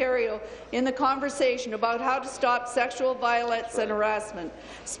across Ontario in the conversation about how to stop sexual violence and harassment.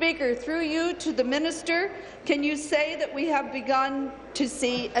 Speaker, through you to the Minister, can you say that we have begun to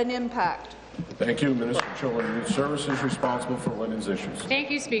see an impact? Thank you. Minister of Children and Youth Services responsible for women's issues. Thank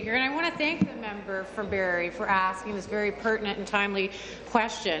you, Speaker. And I want to thank the member from Barrie for asking this very pertinent and timely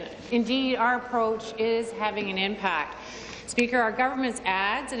question. Indeed, our approach is having an impact. Speaker, our government's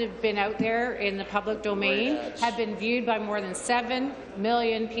ads that have been out there in the public domain have been viewed by more than 7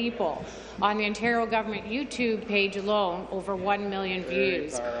 million people. On the Ontario government YouTube page alone, over 1 million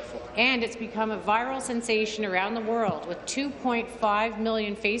views. And it's become a viral sensation around the world, with 2.5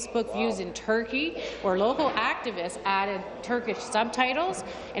 million Facebook views in Turkey, where local activists added Turkish subtitles,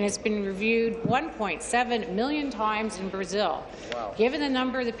 and it's been reviewed 1.7 million times in Brazil. Wow. Given the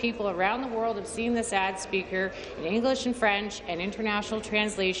number of the people around the world have seen this ad, Speaker, in English and French and international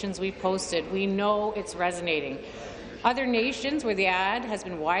translations we posted, we know it's resonating. Other nations where the ad has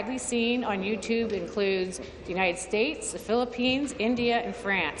been widely seen on YouTube includes the United States, the Philippines, India, and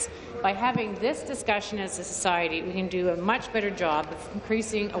France. By having this discussion as a society, we can do a much better job of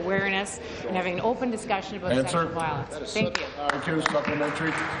increasing awareness and having an open discussion about sexual violence. Thank you. Thank you.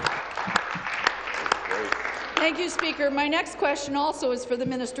 Supplementary. Thank you, Speaker. My next question also is for the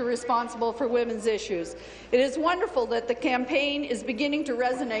Minister responsible for women's issues. It is wonderful that the campaign is beginning to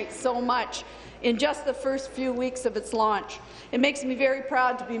resonate so much in just the first few weeks of its launch. It makes me very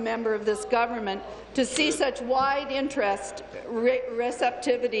proud to be a member of this government, to see such wide interest,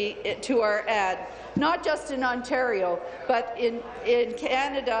 receptivity to our ad, not just in Ontario, but in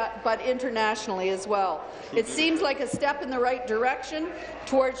Canada, but internationally as well. It seems like a step in the right direction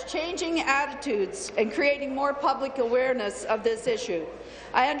towards changing attitudes and creating more public awareness of this issue.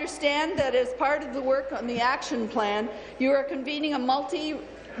 I understand that as part of the work on the action plan, you are convening a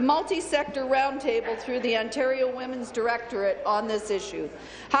multi-sector roundtable through the Ontario Women's Directorate on this issue.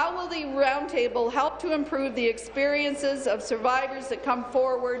 How will the roundtable help to improve the experiences of survivors that come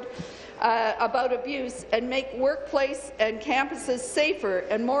forward about abuse and make workplace and campuses safer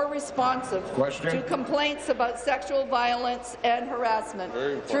and more responsive to complaints about sexual violence and harassment?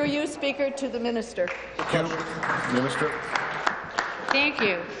 Through you, Speaker, to the Minister. Minister. Thank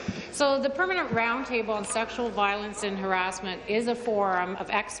you. So the Permanent Roundtable on Sexual Violence and Harassment is a forum of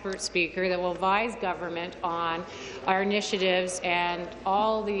experts, Speaker, that will advise government on our initiatives and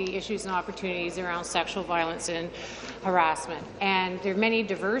all the issues and opportunities around sexual violence and harassment. And there are many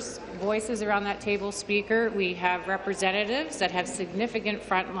diverse voices around that table, Speaker. We have representatives that have significant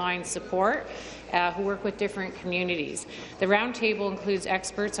frontline support who work with different communities. The roundtable includes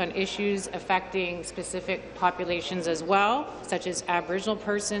experts on issues affecting specific populations as well, such as Aboriginal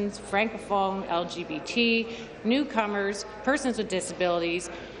persons, Francophone, LGBT, newcomers, persons with disabilities,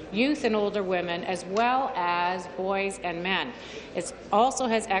 youth and older women, as well as boys and men. It also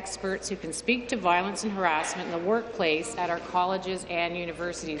has experts who can speak to violence and harassment in the workplace at our colleges and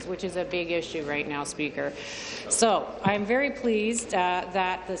universities, which is a big issue right now, Speaker. So I'm very pleased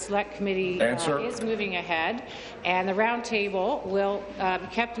that the Select Committee is moving ahead, and the roundtable will be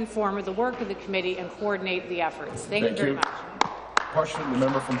kept informed of the work of the committee and coordinate the efforts. Thank you very much. Question, the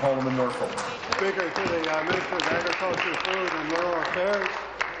member from Parliament Norfolk. Speaker, to the Minister of Agriculture, Food and Rural Affairs.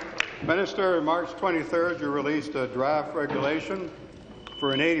 Minister, on March 23rd, you released a draft regulation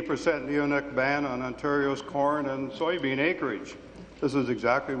for an 80% neonic ban on Ontario's corn and soybean acreage. This is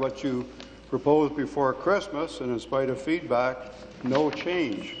exactly what you proposed before Christmas, and in spite of feedback, no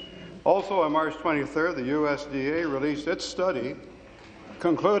change. Also on March 23rd, the USDA released its study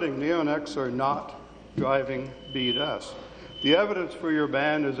concluding neonics are not driving bee deaths. The evidence for your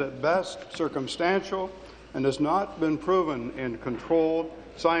ban is at best circumstantial and has not been proven in controlled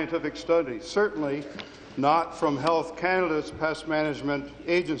scientific studies, certainly not from Health Canada's Pest Management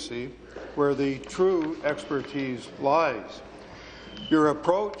Agency, where the true expertise lies. Your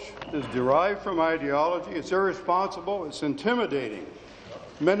approach is derived from ideology, it's irresponsible, it's intimidating.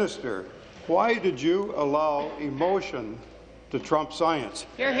 Minister, why did you allow emotion to trump science?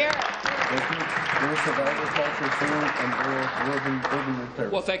 Hear, hear. Thank you. Minister of Agriculture, Food and Urban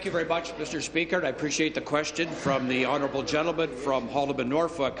Affairs. Well, thank you very much, Mr. Speaker, and I appreciate the question from the honourable gentleman from Haldimand,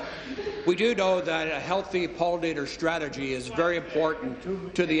 Norfolk. We do know that a healthy pollinator strategy is very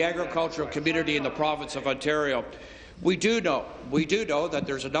important to the agricultural community in the province of Ontario. We do know that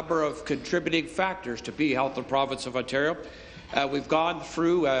there's a number of contributing factors to bee health in the province of Ontario. We've gone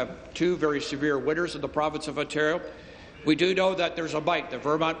through 2 very severe winters in the province of Ontario. We do know that there's a mite, the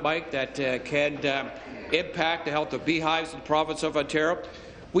Vermont mite, that can impact the health of beehives in the province of Ontario.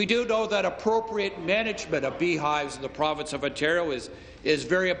 We do know that appropriate management of beehives in the province of Ontario is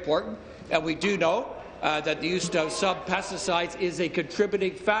very important, and we do know that the use of some pesticides is a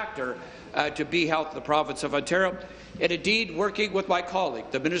contributing factor to bee health in the province of Ontario. And indeed, working with my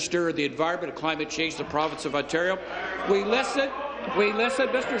colleague, the Minister of the Environment and Climate Change in the province of Ontario, we listen,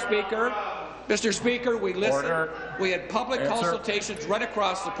 Mr. Speaker. Mr. Speaker, we listened. Order. We had public consultations right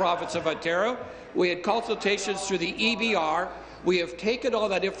across the province of Ontario. We had consultations through the EBR. We have taken all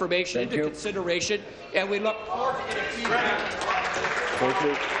that information into consideration, and we look forward to getting feedback. Thank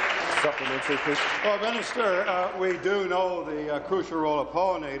you. Supplementary, please. Well, Minister, we do know the crucial role of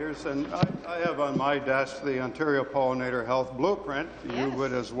pollinators, and I have on my desk the Ontario Pollinator Health Blueprint. You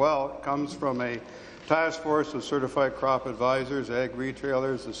would as well. It comes from a task force of certified crop advisors, ag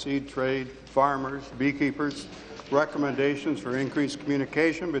retailers, the seed trade, farmers, beekeepers, recommendations for increased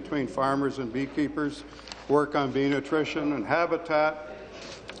communication between farmers and beekeepers, work on bee nutrition and habitat,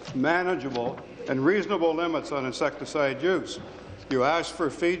 manageable and reasonable limits on insecticide use. You asked for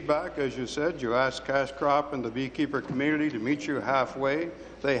feedback, as you said. You asked Cash Crop and the beekeeper community to meet you halfway.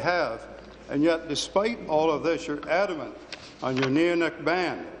 They have. And yet, despite all of this, you're adamant on your neonic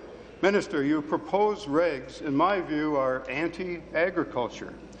ban. Minister, you proposed regs, in my view, are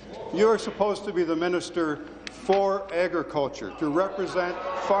anti-agriculture. You are supposed to be the minister for agriculture, to represent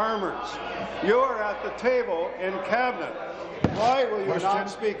farmers. You are at the table in Cabinet. Why will you not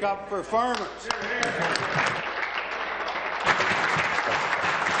speak up for farmers?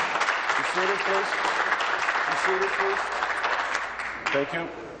 Seated, please. Seated, please. Thank you.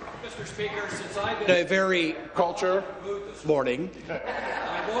 Mr. Speaker, since I've been a very culture this morning,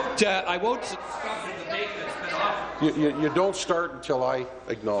 I won't discuss the debate that's been offered. You don't start until I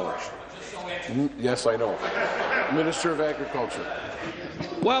acknowledge. Yes, I know. Minister of Agriculture.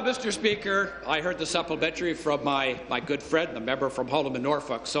 Well, Mr. Speaker, I heard the supplementary from my good friend, the member from Haldimand,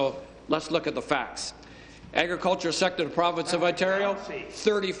 Norfolk, so let's look at the facts. Agriculture sector in the province of Ontario,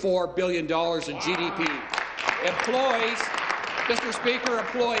 $34 billion in GDP. Employs, Mr. Speaker,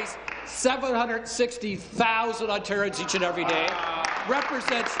 employs 760,000 Ontarians each and every day.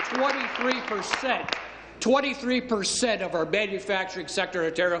 Represents 23%. 23% of our manufacturing sector in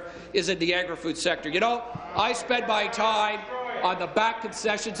Ontario is in the agri-food sector. You know, I spend my time on the back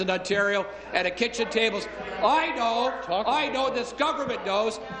concessions in Ontario and at kitchen tables. I know this government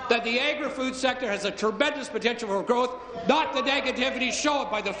knows that the agri-food sector has a tremendous potential for growth, not the negativity shown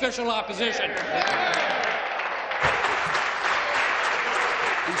by the official opposition.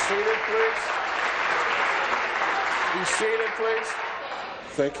 Be seated, please. Be seated, please.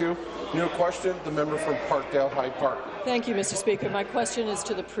 Thank you. New question, the member from Parkdale Hyde Park. Thank you, Mr. Speaker. My question is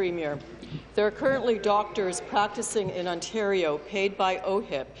to the Premier. There are currently doctors practicing in Ontario paid by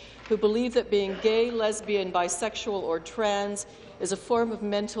OHIP who believe that being gay, lesbian, bisexual or trans is a form of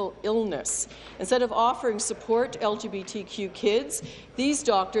mental illness. Instead of offering support to LGBTQ kids, these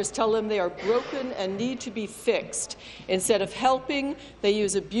doctors tell them they are broken and need to be fixed. Instead of helping, they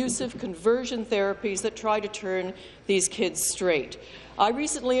use abusive conversion therapies that try to turn these kids straight. I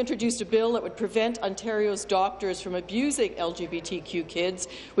recently introduced a bill that would prevent Ontario's doctors from abusing LGBTQ kids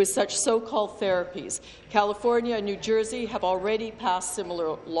with such so-called therapies. California and New Jersey have already passed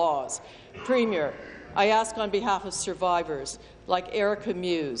similar laws. Premier, I ask on behalf of survivors like Erica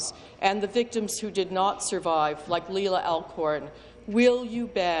Muse, and the victims who did not survive, like Leila Alcorn? Will you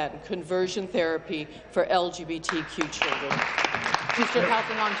ban conversion therapy for LGBTQ children? Minister of Health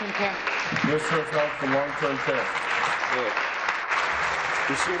and Long-Term Care. Minister of Health and Long-Term Care.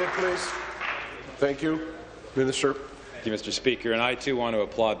 Be seated, please. Thank you. Minister. Thank you, Mr. Speaker. And I, too, want to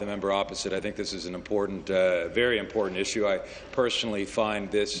applaud the member opposite. I think this is an important, very important issue. I personally find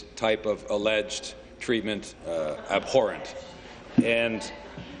this type of alleged treatment abhorrent. And,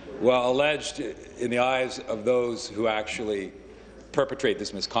 well, alleged in the eyes of those who actually perpetrate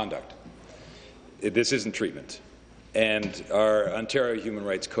this misconduct. This isn't treatment. And our Ontario Human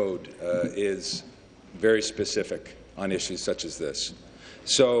Rights Code is very specific on issues such as this.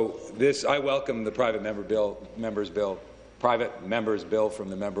 So I welcome the private member's bill from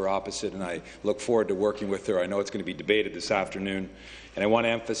the member opposite, and I look forward to working with her. I know it's going to be debated this afternoon. And I want to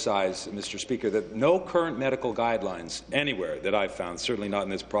emphasize, Mr. Speaker, that no current medical guidelines anywhere that I've found, certainly not in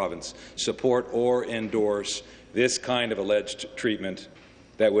this province, support or endorse this kind of alleged treatment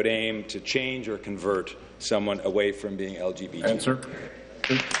that would aim to change or convert someone away from being LGBT. Answer.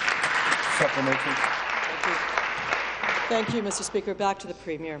 Supplementary. Thank you, Mr. Speaker. Back to the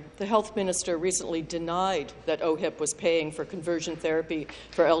Premier. The Health Minister recently denied that OHIP was paying for conversion therapy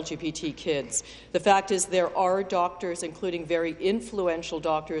for LGBT kids. The fact is there are doctors, including very influential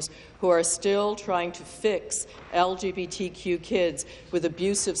doctors, who are still trying to fix LGBTQ kids with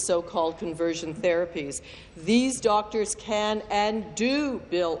abusive so-called conversion therapies. These doctors can and do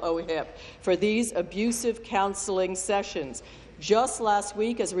bill OHIP for these abusive counselling sessions. Just last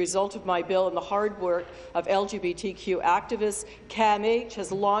week, as a result of my bill and the hard work of LGBTQ activists, CAMH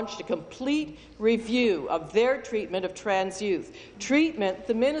has launched a complete review of their treatment of trans youth, treatment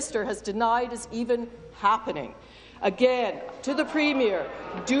the minister has denied is even happening. Again, to the Premier,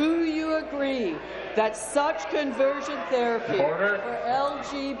 do you agree that such conversion therapy for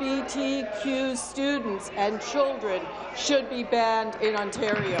LGBTQ students and children should be banned in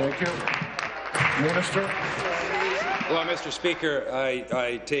Ontario? Thank you. Minister. Well, Mr. Speaker,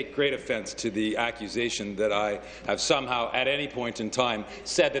 I take great offence to the accusation that I have somehow, at any point in time,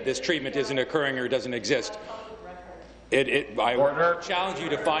 said that this treatment isn't occurring or doesn't exist. I would challenge you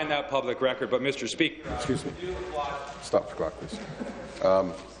to find that public record, but Mr. Speaker... Excuse me. Stop the clock, please.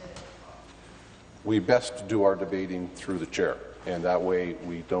 We best do our debating through the chair, and that way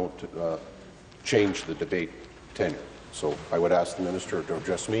we don't change the debate tenure. So I would ask the minister to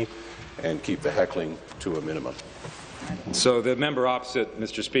address me and keep the heckling to a minimum. So the member opposite,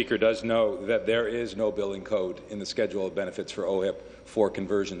 Mr. Speaker, does know that there is no billing code in the schedule of benefits for OHIP for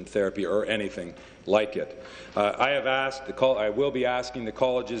conversion therapy or anything like it. I will be asking the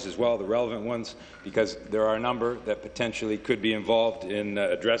colleges as well, the relevant ones, because there are a number that potentially could be involved in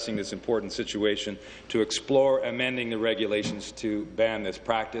addressing this important situation, to explore amending the regulations to ban this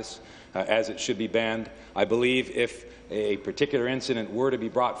practice as it should be banned. I believe if a particular incident were to be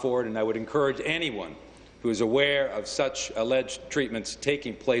brought forward, and I would encourage anyone who is aware of such alleged treatments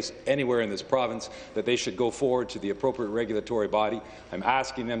taking place anywhere in this province, that they should go forward to the appropriate regulatory body. I'm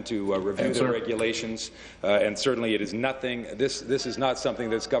asking them to review the regulations, and certainly it is nothing. This is not something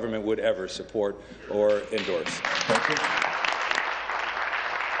this government would ever support or endorse. Thank you.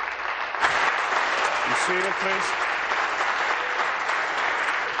 Be seated, please.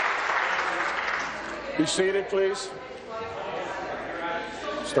 Be seated, please.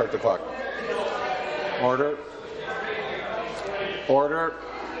 Start the clock. Order. Order.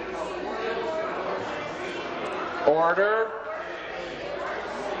 Order.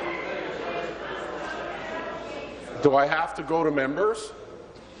 Do I have to go to members?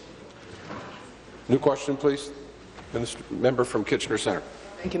 New question, please. Member from Kitchener Centre.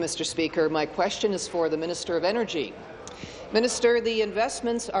 Thank you, Mr. Speaker. My question is for the Minister of Energy. Minister, the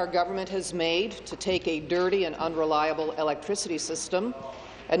investments our government has made to take a dirty and unreliable electricity system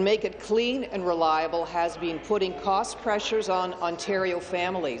and make it clean and reliable has been putting cost pressures on Ontario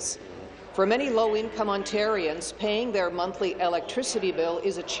families. For many low-income Ontarians, paying their monthly electricity bill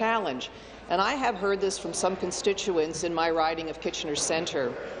is a challenge, and I have heard this from some constituents in my riding of Kitchener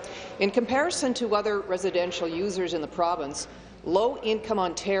Centre. In comparison to other residential users in the province, low-income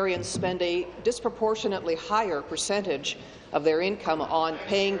Ontarians spend a disproportionately higher percentage of their income on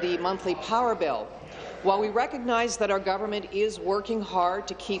paying the monthly power bill. While we recognize that our government is working hard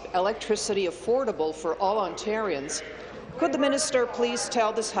to keep electricity affordable for all Ontarians, could the minister please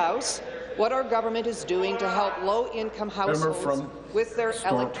tell this House what our government is doing to help low-income households with their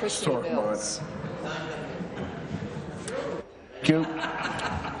electricity bills? Thank you.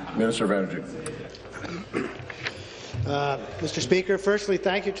 Minister of Energy. Mr. Speaker, firstly,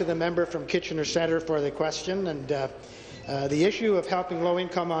 thank you to the member from Kitchener Centre for the question. And The issue of helping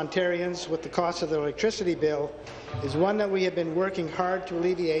low-income Ontarians with the cost of their electricity bill is one that we have been working hard to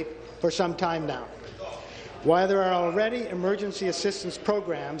alleviate for some time now. While there are already emergency assistance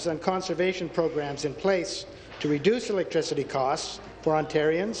programs and conservation programs in place to reduce electricity costs for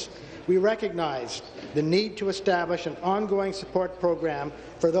Ontarians, we recognize the need to establish an ongoing support program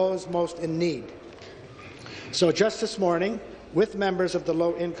for those most in need. So just this morning, with members of the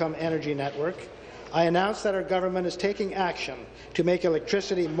Low Income Energy Network, I announced that our government is taking action to make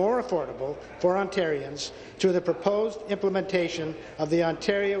electricity more affordable for Ontarians through the proposed implementation of the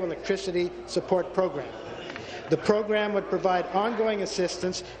Ontario Electricity Support Program. The program would provide ongoing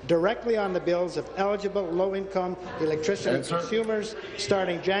assistance directly on the bills of eligible low-income electricity consumers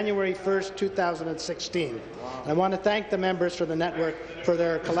starting January 1st, 2016. I want to thank the members for the network for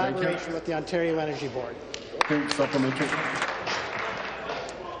their collaboration with the Ontario Energy Board. Supplementary.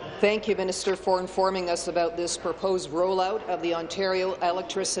 Thank you, Minister, for informing us about this proposed rollout of the Ontario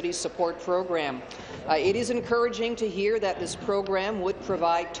Electricity Support Program. It is encouraging to hear that this program would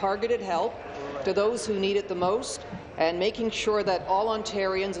provide targeted help to those who need it the most, and making sure that all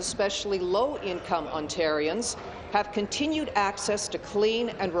Ontarians, especially low-income Ontarians, have continued access to clean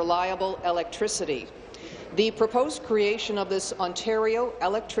and reliable electricity. The proposed creation of this Ontario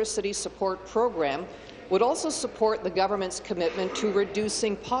Electricity Support Program would also support the government's commitment to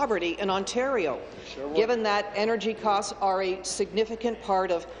reducing poverty in Ontario, given that energy costs are a significant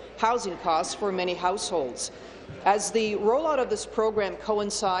part of housing costs for many households. As the rollout of this program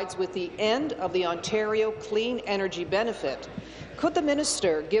coincides with the end of the Ontario Clean Energy Benefit, could the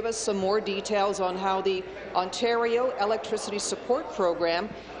minister give us some more details on how the Ontario Electricity Support Program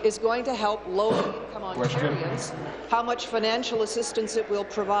is going to help low-income Ontarians, how much financial assistance it will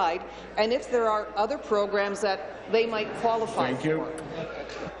provide, and if there are other programs that they might qualify Thank you.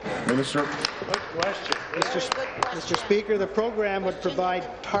 Minister. Good question. Mr. Speaker, the program would provide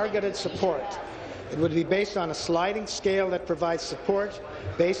targeted support. It would be based on a sliding scale that provides support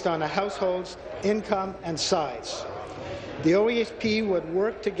based on a household's income and size. The OESP would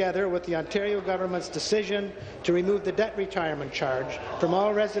work together with the Ontario government's decision to remove the debt retirement charge from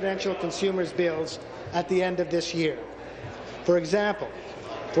all residential consumers' bills at the end of this year. For example,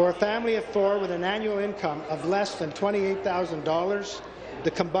 for a family of 4 with an annual income of less than $28,000,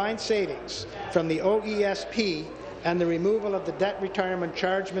 the combined savings from the OESP and the removal of the debt retirement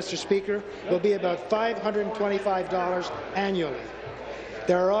charge, Mr. Speaker, will be about $525 annually.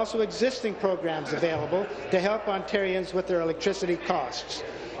 There are also existing programs available to help Ontarians with their electricity costs.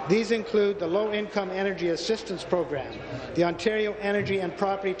 These include the Low-Income Energy Assistance Program, the Ontario Energy and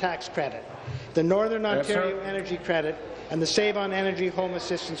Property Tax Credit, the Northern Ontario Energy Credit, and the Save on Energy Home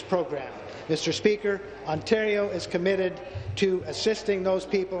Assistance Program. Mr. Speaker, Ontario is committed to assisting those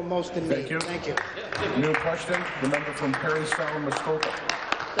people most in need. Thank you. New question, the member from Parry Sound, Muskoka.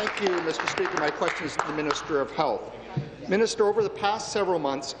 Thank you, Mr. Speaker. My question is to the Minister of Health. Minister, over the past several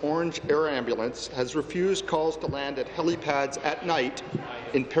months, Orange Air Ambulance has refused calls to land at helipads at night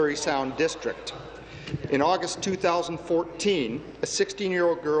in Parry Sound District. In August 2014, a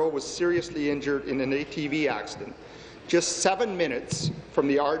 16-year-old girl was seriously injured in an ATV accident, just 7 minutes from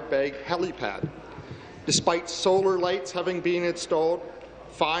the Ardbeg helipad. Despite solar lights having been installed,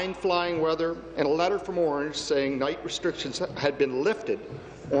 fine flying weather, and a letter from Orange saying night restrictions had been lifted,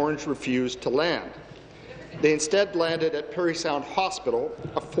 Orange refused to land. They instead landed at Parry Sound Hospital,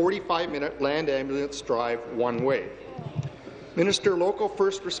 a 45-minute land ambulance drive one way. Minister, local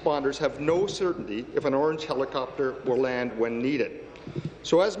first responders have no certainty if an Orange helicopter will land when needed.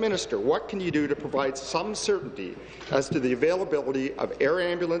 So as Minister, what can you do to provide some certainty as to the availability of air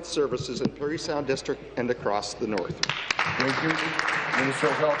ambulance services in Parry Sound District and across the north? Thank you. Minister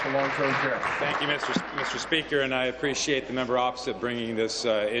of Health and Long-Term Care. Thank you, Mr. Speaker, and I appreciate the member opposite bringing this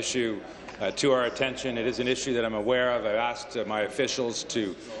issue to our attention. It is an issue that I'm aware of. I've asked my officials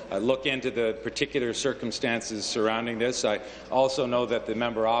to look into the particular circumstances surrounding this. I also know that the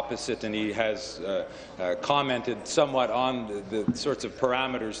member opposite, and he has commented somewhat on the sorts of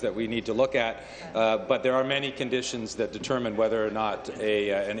parameters that we need to look at, but there are many conditions that determine whether or not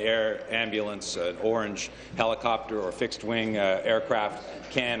an air ambulance, an Orange helicopter or fixed-wing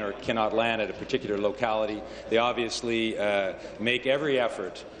aircraft can or cannot land at a particular locality. They obviously make every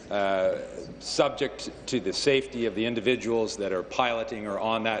effort subject to the safety of the individuals that are piloting or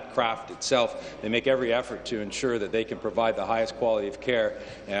on that craft itself. They make every effort to ensure that they can provide the highest quality of care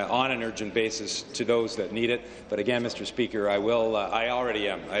on an urgent basis to those that need it. But again, Mr. Speaker, I already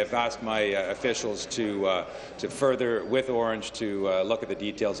am. I have asked my officials to further, with Orange, to look at the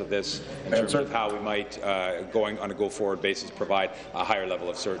details of this in terms of how we might, going on a go-forward basis, provide a higher level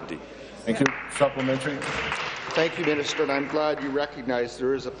of certainty. Thank you. Supplementary. Thank you, Minister, and I'm glad you recognize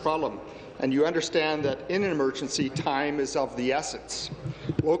there is a problem, and you understand that in an emergency, time is of the essence.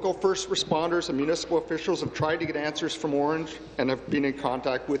 Local first responders and municipal officials have tried to get answers from Orange and have been in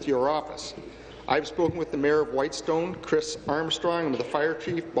contact with your office. I've spoken with the Mayor of Whitestone, Chris Armstrong, and with the Fire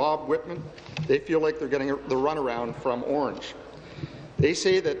Chief, Bob Whitman. They feel like they're getting the runaround from Orange. They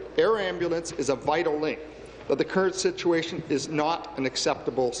say that air ambulance is a vital link, that the current situation is not an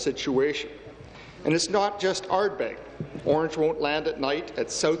acceptable situation. And it's not just Ardbeg. Orange won't land at night at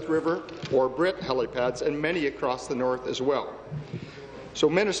South River or Britt helipads, and many across the north as well. So,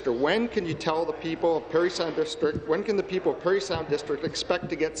 Minister, when can you tell the people of Parry Sound District, when can the people of Parry Sound District expect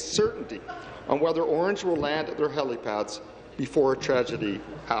to get certainty on whether Orange will land at their helipads before a tragedy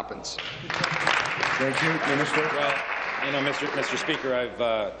happens? Thank you, Minister. Well, you know, Mr. Speaker,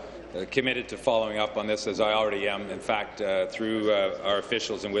 I've committed to following up on this, as I already am, in fact, through our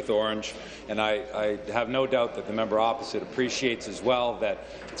officials and with Orange. And I have no doubt that the member opposite appreciates as well that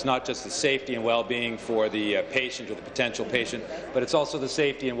it's not just the safety and well-being for the patient or the potential patient, but it's also the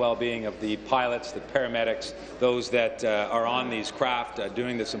safety and well-being of the pilots, the paramedics, those that are on these craft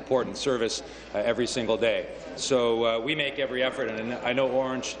doing this important service every single day. So we make every effort, and I know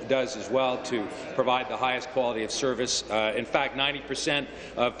Orange does as well, to provide the highest quality of service. In fact, 90%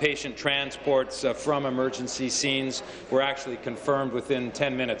 of patient transports from emergency scenes were actually confirmed within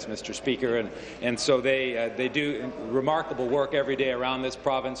 10 minutes, Mr. Speaker, and so they do remarkable work every day around this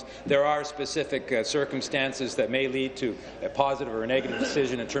province. There are specific circumstances that may lead to a positive or a negative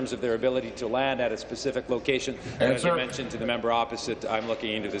decision in terms of their ability to land at a specific location. And as you mentioned to the member opposite, I'm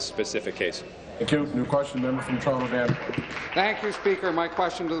looking into this specific case. Thank you. New question, member from Toronto Danforth. Thank you, Speaker. My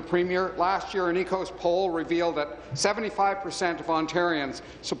question to the Premier. Last year, an ECOS poll revealed that 75% of Ontarians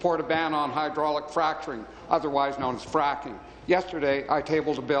support a ban on hydraulic fracturing, otherwise known as fracking. Yesterday, I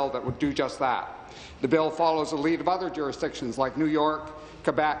tabled a bill that would do just that. The bill follows the lead of other jurisdictions like New York,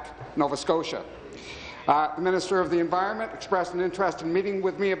 Quebec, Nova Scotia. The Minister of the Environment expressed an interest in meeting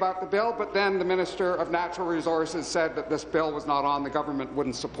with me about the bill, but then the Minister of Natural Resources said that this bill was not on, the government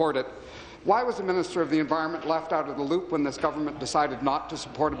wouldn't support it. Why was the Minister of the Environment left out of the loop when this government decided not to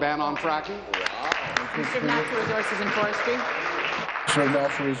support a ban on fracking? Minister of Natural Resources and Forestry.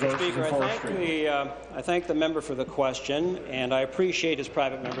 Speaker, I thank the member for the question, and I appreciate his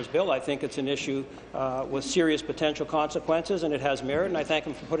private member's bill. I think it's an issue with serious potential consequences, and it has merit, and I thank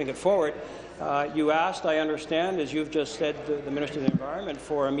him for putting it forward. You asked, I understand, as you've just said, the Minister of the Environment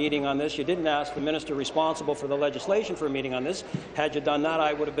for a meeting on this. You didn't ask the minister responsible for the legislation for a meeting on this. Had you done that,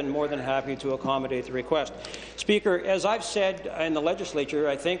 I would have been more than happy to accommodate the request. Speaker, as I've said in the legislature,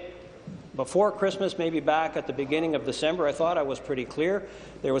 I think before Christmas, maybe back at the beginning of December, I thought I was pretty clear.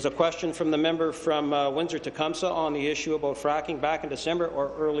 There was a question from the member from Windsor-Tecumseh on the issue about fracking back in December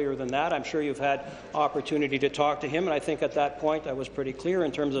or earlier than that. I'm sure you've had opportunity to talk to him, and I think at that point I was pretty clear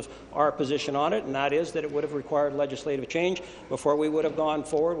in terms of our position on it, and that is that it would have required legislative change before we would have gone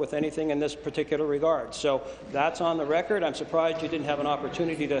forward with anything in this particular regard. So that's on the record. I'm surprised you didn't have an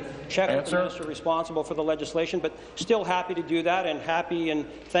opportunity to check with the minister responsible for the legislation, but still happy to do that, and happy and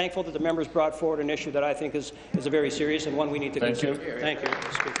thankful that the members brought forward an issue that I think is a very serious and one we need to consider. Thank you.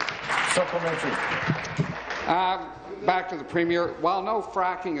 Speaker. Supplementary. Back to the Premier. While no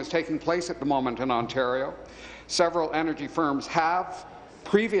fracking is taking place at the moment in Ontario, several energy firms have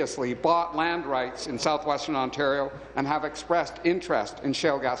previously bought land rights in southwestern Ontario and have expressed interest in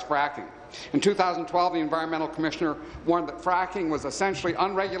shale gas fracking. In 2012, the Environmental Commissioner warned that fracking was essentially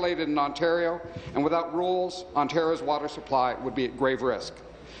unregulated in Ontario, and without rules, Ontario's water supply would be at grave risk.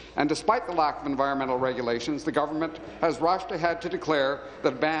 And despite the lack of environmental regulations, the government has rushed ahead to declare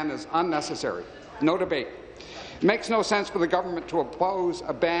that a ban is unnecessary. No debate. It makes no sense for the government to oppose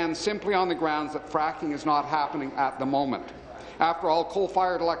a ban simply on the grounds that fracking is not happening at the moment. After all,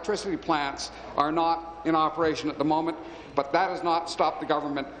 coal-fired electricity plants are not in operation at the moment, but that has not stopped the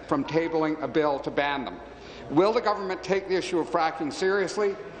government from tabling a bill to ban them. Will the government take the issue of fracking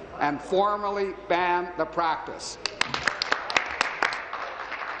seriously and formally ban the practice?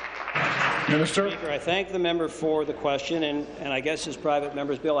 Minister. Speaker, I thank the member for the question, and I guess his private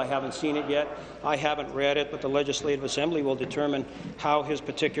member's bill, I haven't seen it yet. I haven't read it, but the Legislative Assembly will determine how his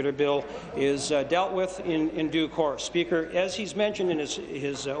particular bill is dealt with in due course. Speaker, as he's mentioned in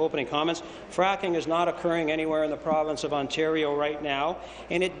his opening comments, fracking is not occurring anywhere in the province of Ontario right now,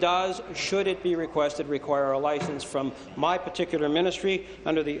 and it does, should it be requested, require a license from my particular ministry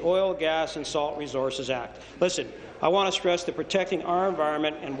under the Oil, Gas and Salt Resources Act. Listen, I want to stress that protecting our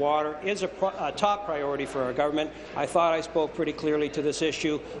environment and water is a top priority for our government. I thought I spoke pretty clearly to this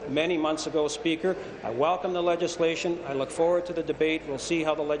issue many months ago, Speaker. I welcome the legislation. I look forward to the debate. We'll see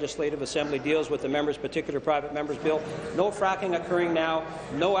how the Legislative Assembly deals with the member's particular private member's bill. No fracking occurring now.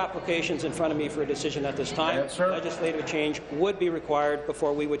 No applications in front of me for a decision at this time. Yes, legislative change would be required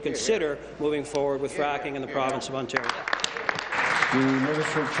before we would consider moving forward with fracking in the province of Ontario. The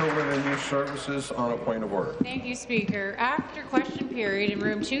Minister of Children and Youth Services on a point of order. Thank you, Speaker. After question period in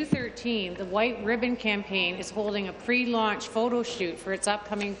room 213, the White Ribbon Campaign is holding a pre-launch photo shoot for its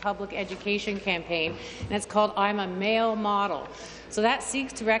upcoming public education campaign, and it's called I'm a Male Model. So that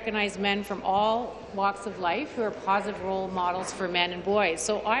seeks to recognize men from all walks of life who are positive role models for men and boys.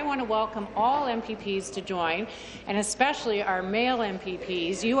 So I want to welcome all MPPs to join, and especially our male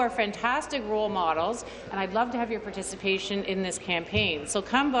MPPs. You are fantastic role models, and I'd love to have your participation in this campaign. So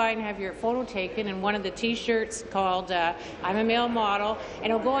come by and have your photo taken in one of the T-shirts called I'm a Male Model, and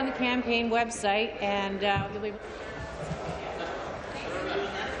it'll go on the campaign website, and you'll be...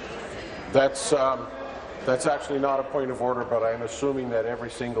 That's actually not a point of order, but I'm assuming that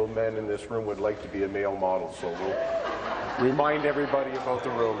every single man in this room would like to be a male model, so we'll remind everybody about the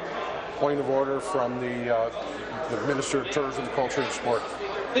room. Point of order from the Minister of Tourism, Culture and Sport.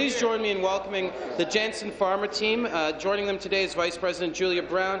 Please join me in welcoming the Jansen Farmer team. Joining them today is Vice President Julia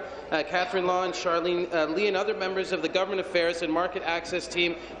Brown, Catherine Law and Charlene Lee, and other members of the Government Affairs and Market Access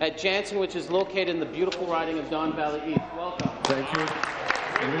team at Jansen, which is located in the beautiful riding of Don Valley East. Welcome. Thank you.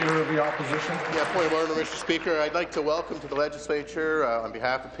 The Leader of the Opposition. Yeah, point of order, Mr. Speaker. I'd like to welcome to the Legislature, on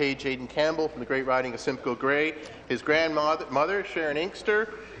behalf of Page Aidan Campbell from the great riding of Simcoe Grey, his grandmother, Sharon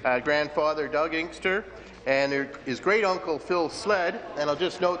Inkster, grandfather, Doug Inkster, and his great-uncle, Phil Sled. And I'll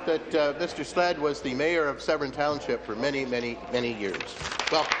just note that Mr. Sled was the mayor of Severn Township for many, many, many years.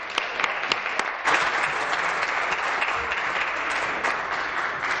 Welcome.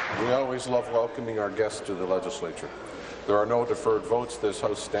 We always love welcoming our guests to the Legislature. There are no deferred votes. This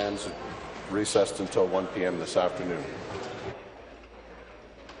House stands recessed until 1 p.m. this afternoon.